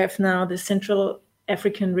we have now the Central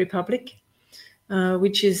African Republic,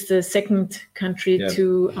 which is the second country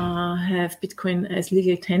to have Bitcoin as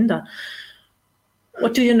legal tender.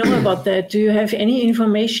 What do you know about that? Do you have any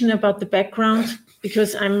information about the background?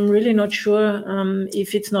 Because I'm really not sure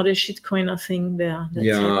if it's not a shitcoiner thing there that's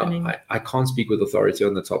happening. I can't speak with authority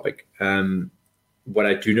on the topic. What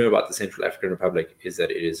I do know about the Central African Republic is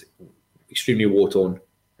that it is extremely war-torn.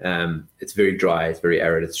 It's very dry, it's very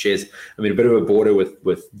arid. It shares, a bit of a border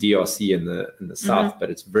with DRC in the south, but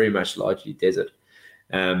it's very much largely desert.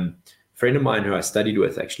 A friend of mine who I studied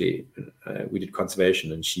with, actually, we did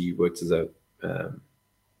conservation, and she worked as a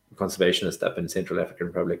conservationist up in Central African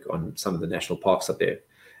Republic on some of the national parks up there.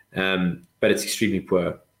 But it's extremely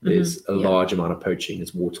poor. There's a large amount of poaching.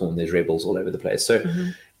 It's war-torn. There's rebels all over the place. So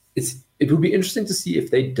it would be interesting to see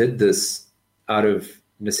if they did this out of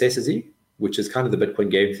necessity, which is kind of the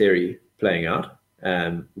Bitcoin game theory playing out.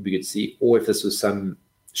 Would be good to see. Or if this was some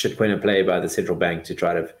shitcoiner play by the central bank to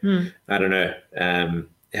try to, I don't know,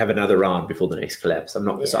 have another round before the next collapse. I'm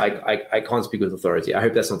not, so I can't speak with authority. I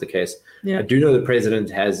hope that's not the case. I do know the president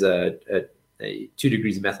has a 2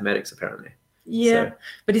 degrees in mathematics, apparently.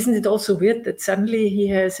 But isn't it also weird that suddenly he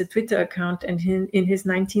has a Twitter account, and in his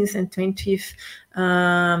 19th and 20th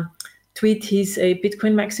tweet, he's a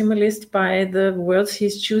Bitcoin maximalist by the words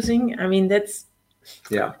he's choosing? That's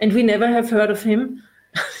and we never have heard of him.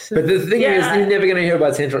 But the thing is, you're never going to hear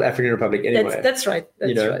about Central African Republic anyway. That's right.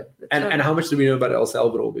 And how much do we know about El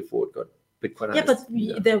Salvador before it got Bitcoinized? Yeah,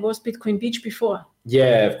 but there was Bitcoin Beach before.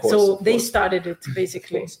 Yeah, of course. So they started it,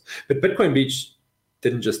 basically. But Bitcoin Beach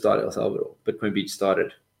didn't just start El Salvador. Bitcoin Beach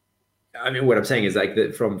started. What I'm saying is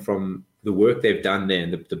from the work they've done there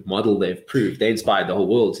and the model they've proved, they inspired the whole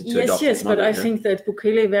world to adopt this model. But I think that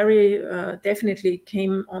Bukele very definitely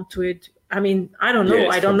came onto it. I don't know.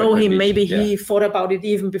 I don't know him. Maybe he thought about it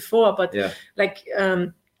even before. But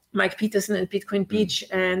Mike Peterson and Bitcoin Beach,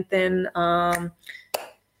 and then now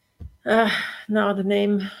the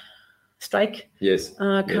name Strike.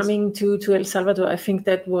 Coming to El Salvador. I think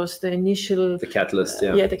that was the initial. The catalyst.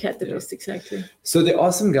 The catalyst, exactly. So there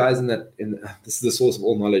are some guys in this is the source of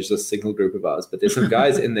all knowledge, this signal group of ours. But there's some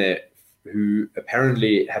guys in there who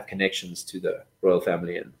apparently have connections to the royal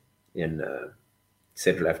family in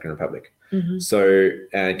Central African Republic. So,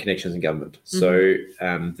 and connections in government. So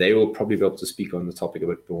they will probably be able to speak on the topic a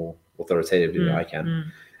bit more authoritatively than I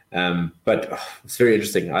can. But it's very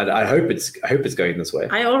interesting. I hope it's going this way.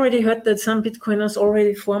 I already heard that some Bitcoiners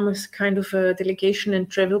already form a kind of a delegation and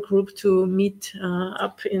travel group to meet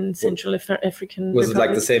up in Central African. Was Republic. It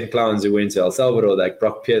like the same clowns who went to El Salvador, like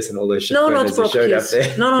Brock Pierce and all those shitcoiners who showed up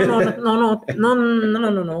there? No.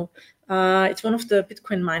 It's one of the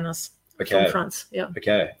Bitcoin miners. From France,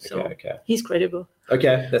 Okay. He's credible.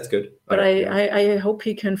 Okay, that's good. But I hope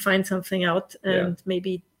he can find something out and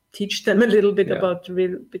maybe teach them a little bit about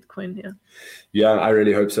real Bitcoin. Yeah, I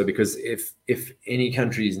really hope so, because if any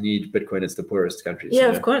countries need Bitcoin, it's the poorest countries. Yeah,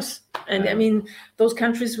 of course. And those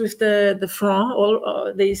countries with the franc,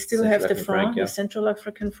 they still have the franc, the Central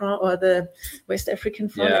African franc or the West African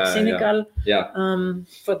franc, like Senegal.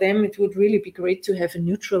 For them, it would really be great to have a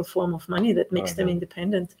neutral form of money that makes them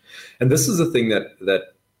independent. And this is the thing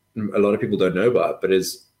that a lot of people don't know about, but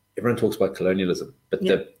is everyone talks about colonialism, but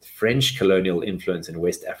the French colonial influence in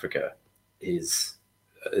West Africa it's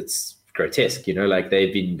grotesque. Like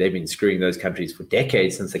they've been screwing those countries for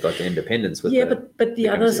decades since they got their independence. But the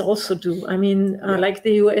others also do. Like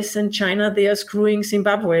the US and China, they are screwing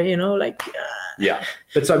Zimbabwe.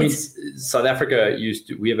 But so South Africa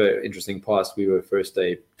we have an interesting past. We were first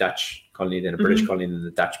a Dutch colony, then a British colony, and then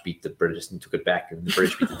the Dutch beat the British and took it back, and the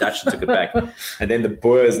British beat the Dutch and took it back, and then the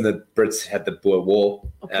Boers and the Brits had the Boer War,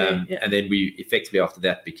 and then we effectively after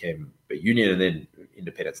that became a union, and then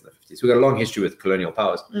independence in the 50s. So we've got a long history with colonial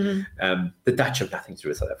powers. The Dutch have nothing to do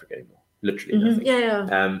with South Africa anymore, literally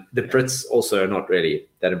nothing. The Brits also are not really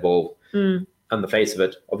that involved on the face of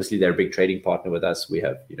it. Obviously, they're a big trading partner with us. We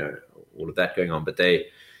have all of that going on, but they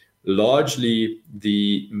largely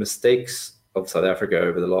the mistakes of South Africa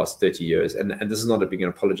over the last 30 years, and this is not being an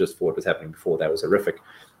apologist for what was happening before, that was horrific.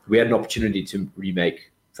 We had an opportunity to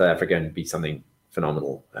remake South Africa and be something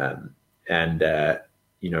phenomenal. Where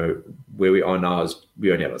we are now is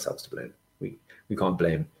we only have ourselves to blame. We can't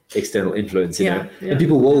blame external influence, And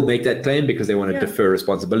people will make that claim because they want to defer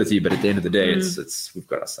responsibility, but at the end of the day, it's we've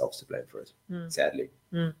got ourselves to blame for it, sadly.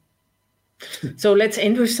 So let's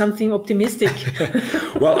end with something optimistic.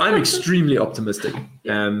 Well, I'm extremely optimistic.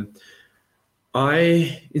 In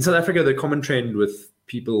South Africa, the common trend with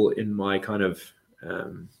people in my kind of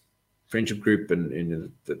friendship group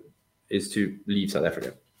is to leave South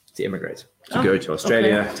Africa, to immigrate, to go to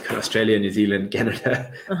Australia, to go to Australia, New Zealand,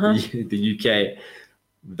 Canada, the UK.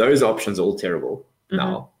 Those options are all terrible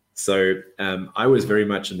now. So I was very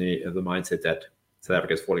much in the mindset that South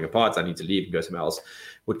Africa is falling apart. I need to leave and go somewhere else.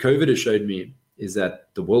 What COVID has showed me is that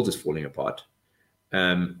the world is falling apart.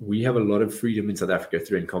 We have a lot of freedom in South Africa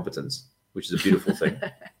through incompetence, which is a beautiful thing.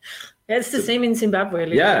 It's the same in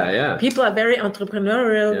Zimbabwe. Yeah. People are very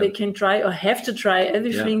entrepreneurial. They can try or have to try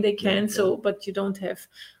everything they can. But you don't have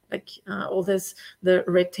all the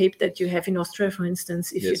red tape that you have in Austria, for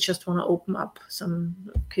instance, if you just want to open up some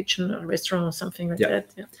kitchen or restaurant or something like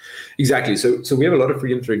that. Yeah. Exactly. So we have a lot of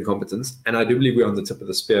freedom through incompetence, and I do believe we're on the tip of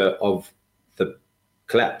the spear of the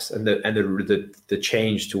collapse and the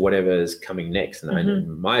change to whatever is coming next. And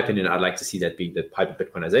in my opinion, I'd like to see that being the hyper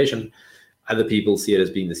Bitcoinization. Other people see it as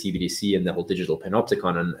being the CBDC and the whole digital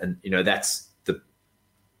panopticon, and that's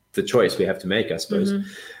the choice we have to make, I suppose.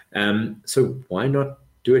 So why not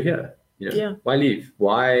do it here? Why leave?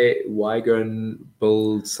 Why go and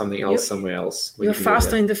build something else somewhere else? You're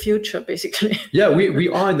faster in the future, basically. We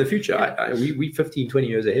are in the future. We 15, 20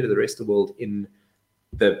 years ahead of the rest of the world in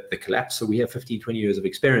the collapse. So we have 15, 20 years of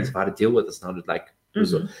experience of how to deal with this. Now,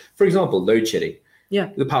 for example, load shedding.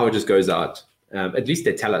 The power just goes out. At least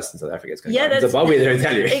they tell us in South Africa it's going to happen. In Zimbabwe, they don't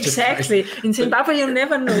tell you. Exactly. In Zimbabwe, you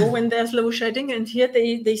never know when there's load shedding. And here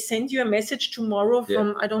they send you a message tomorrow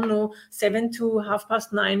from, 7 to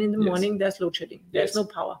 9:30 in the morning, there's load shedding. There's no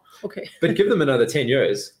power. Okay. But give them another 10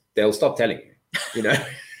 years, they'll stop telling you,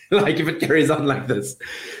 like if it carries on like this.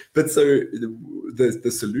 But so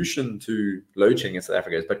the solution to load shedding in South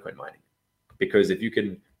Africa is Bitcoin mining. Because if you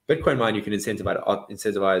can Bitcoin mine, you can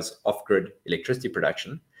incentivize off-grid electricity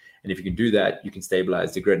production. And if you can do that, you can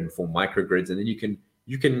stabilize the grid and form microgrids, and then you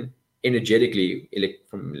can energetically,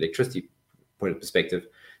 from electricity point of perspective,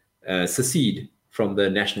 secede from the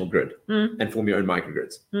national grid and form your own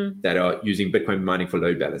microgrids that are using Bitcoin mining for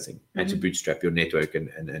load balancing and to bootstrap your network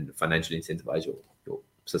and financially incentivize your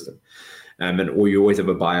system. Or you always have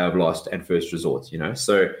a buyer of last and first resort,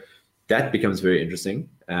 So that becomes very interesting.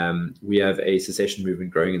 We have a secession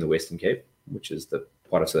movement growing in the Western Cape, which is the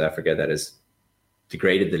part of South Africa that is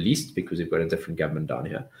degraded the least because we've got a different government down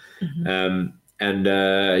here.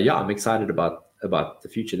 I'm excited about the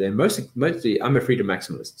future there. Mostly I'm a freedom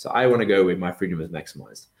maximalist, so I want to go where my freedom is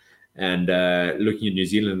maximized. And looking at New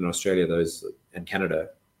Zealand and Australia, and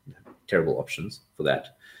Canada, terrible options for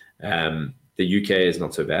that. The UK is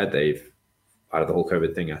not so bad. Out of the whole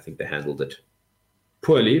COVID thing, I think they handled it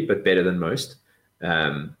poorly, but better than most.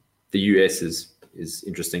 The US is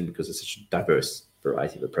interesting because it's such a diverse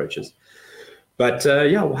variety of approaches. But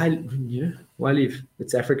why leave?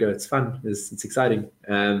 It's Africa. It's fun. It's exciting.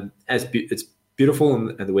 It's beautiful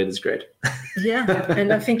and the weather's great.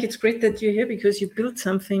 And I think it's great that you're here because you built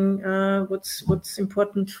something. What's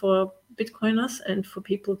important for Bitcoiners and for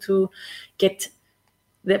people to get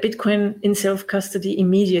their Bitcoin in self-custody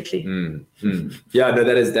immediately.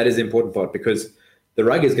 That is the important part because the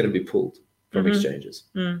rug is going to be pulled from exchanges.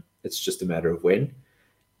 It's just a matter of when.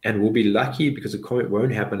 And we'll be lucky because it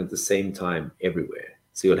won't happen at the same time everywhere.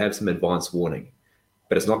 So you'll have some advance warning,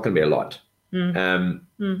 but it's not going to be a lot. And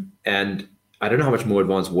I don't know how much more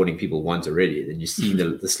advance warning people want already. Then you see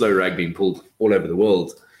the slow rug being pulled all over the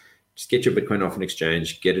world. Just get your Bitcoin off an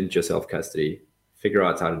exchange, get into your self-custody, figure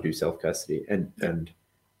out how to do self-custody. And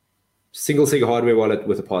single sig hardware wallet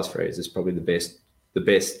with a passphrase is probably the best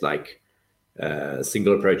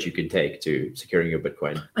single approach you can take to securing your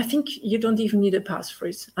Bitcoin. I think you don't even need a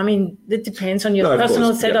passphrase. I mean, it depends on your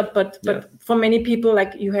personal setup, but for many people,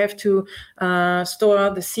 you have to store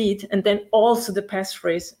the seed and then also the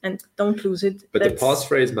passphrase and don't lose it. But the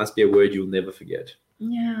passphrase must be a word you'll never forget.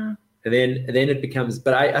 Yeah. And then it becomes,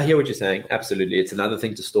 but I hear what you're saying. Absolutely. It's another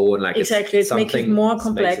thing to store and exactly. It's making it more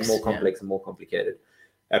complex. Makes it more complex and more complicated.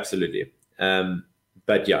 Absolutely.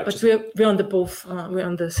 But we're on we're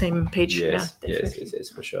on the same page. Yes,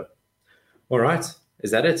 for sure. All right, is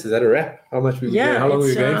that it? Is that a wrap? How much how long were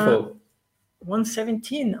we going for?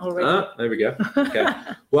 117 already. There we go. Okay.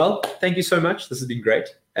 Well, thank you so much. This has been great.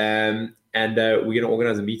 And we're going to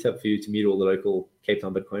organize a meetup for you to meet all the local Cape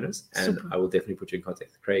Town Bitcoiners. And I will definitely put you in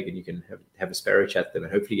contact with Craig, and you can have a sparrow chat then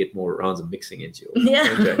and hopefully get more rounds of mixing into your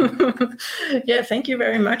thank you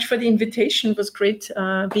very much for the invitation. It was great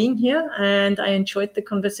being here, and I enjoyed the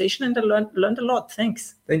conversation and I learned a lot.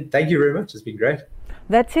 Thanks. Thank you very much. It's been great.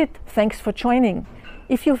 That's it. Thanks for joining.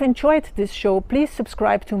 If you've enjoyed this show, please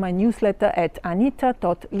subscribe to my newsletter at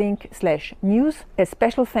anita.link/news. A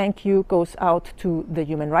special thank you goes out to the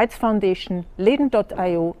Human Rights Foundation,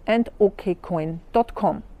 Leden.io and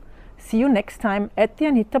okcoin.com. See you next time at the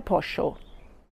Anita Posch Show.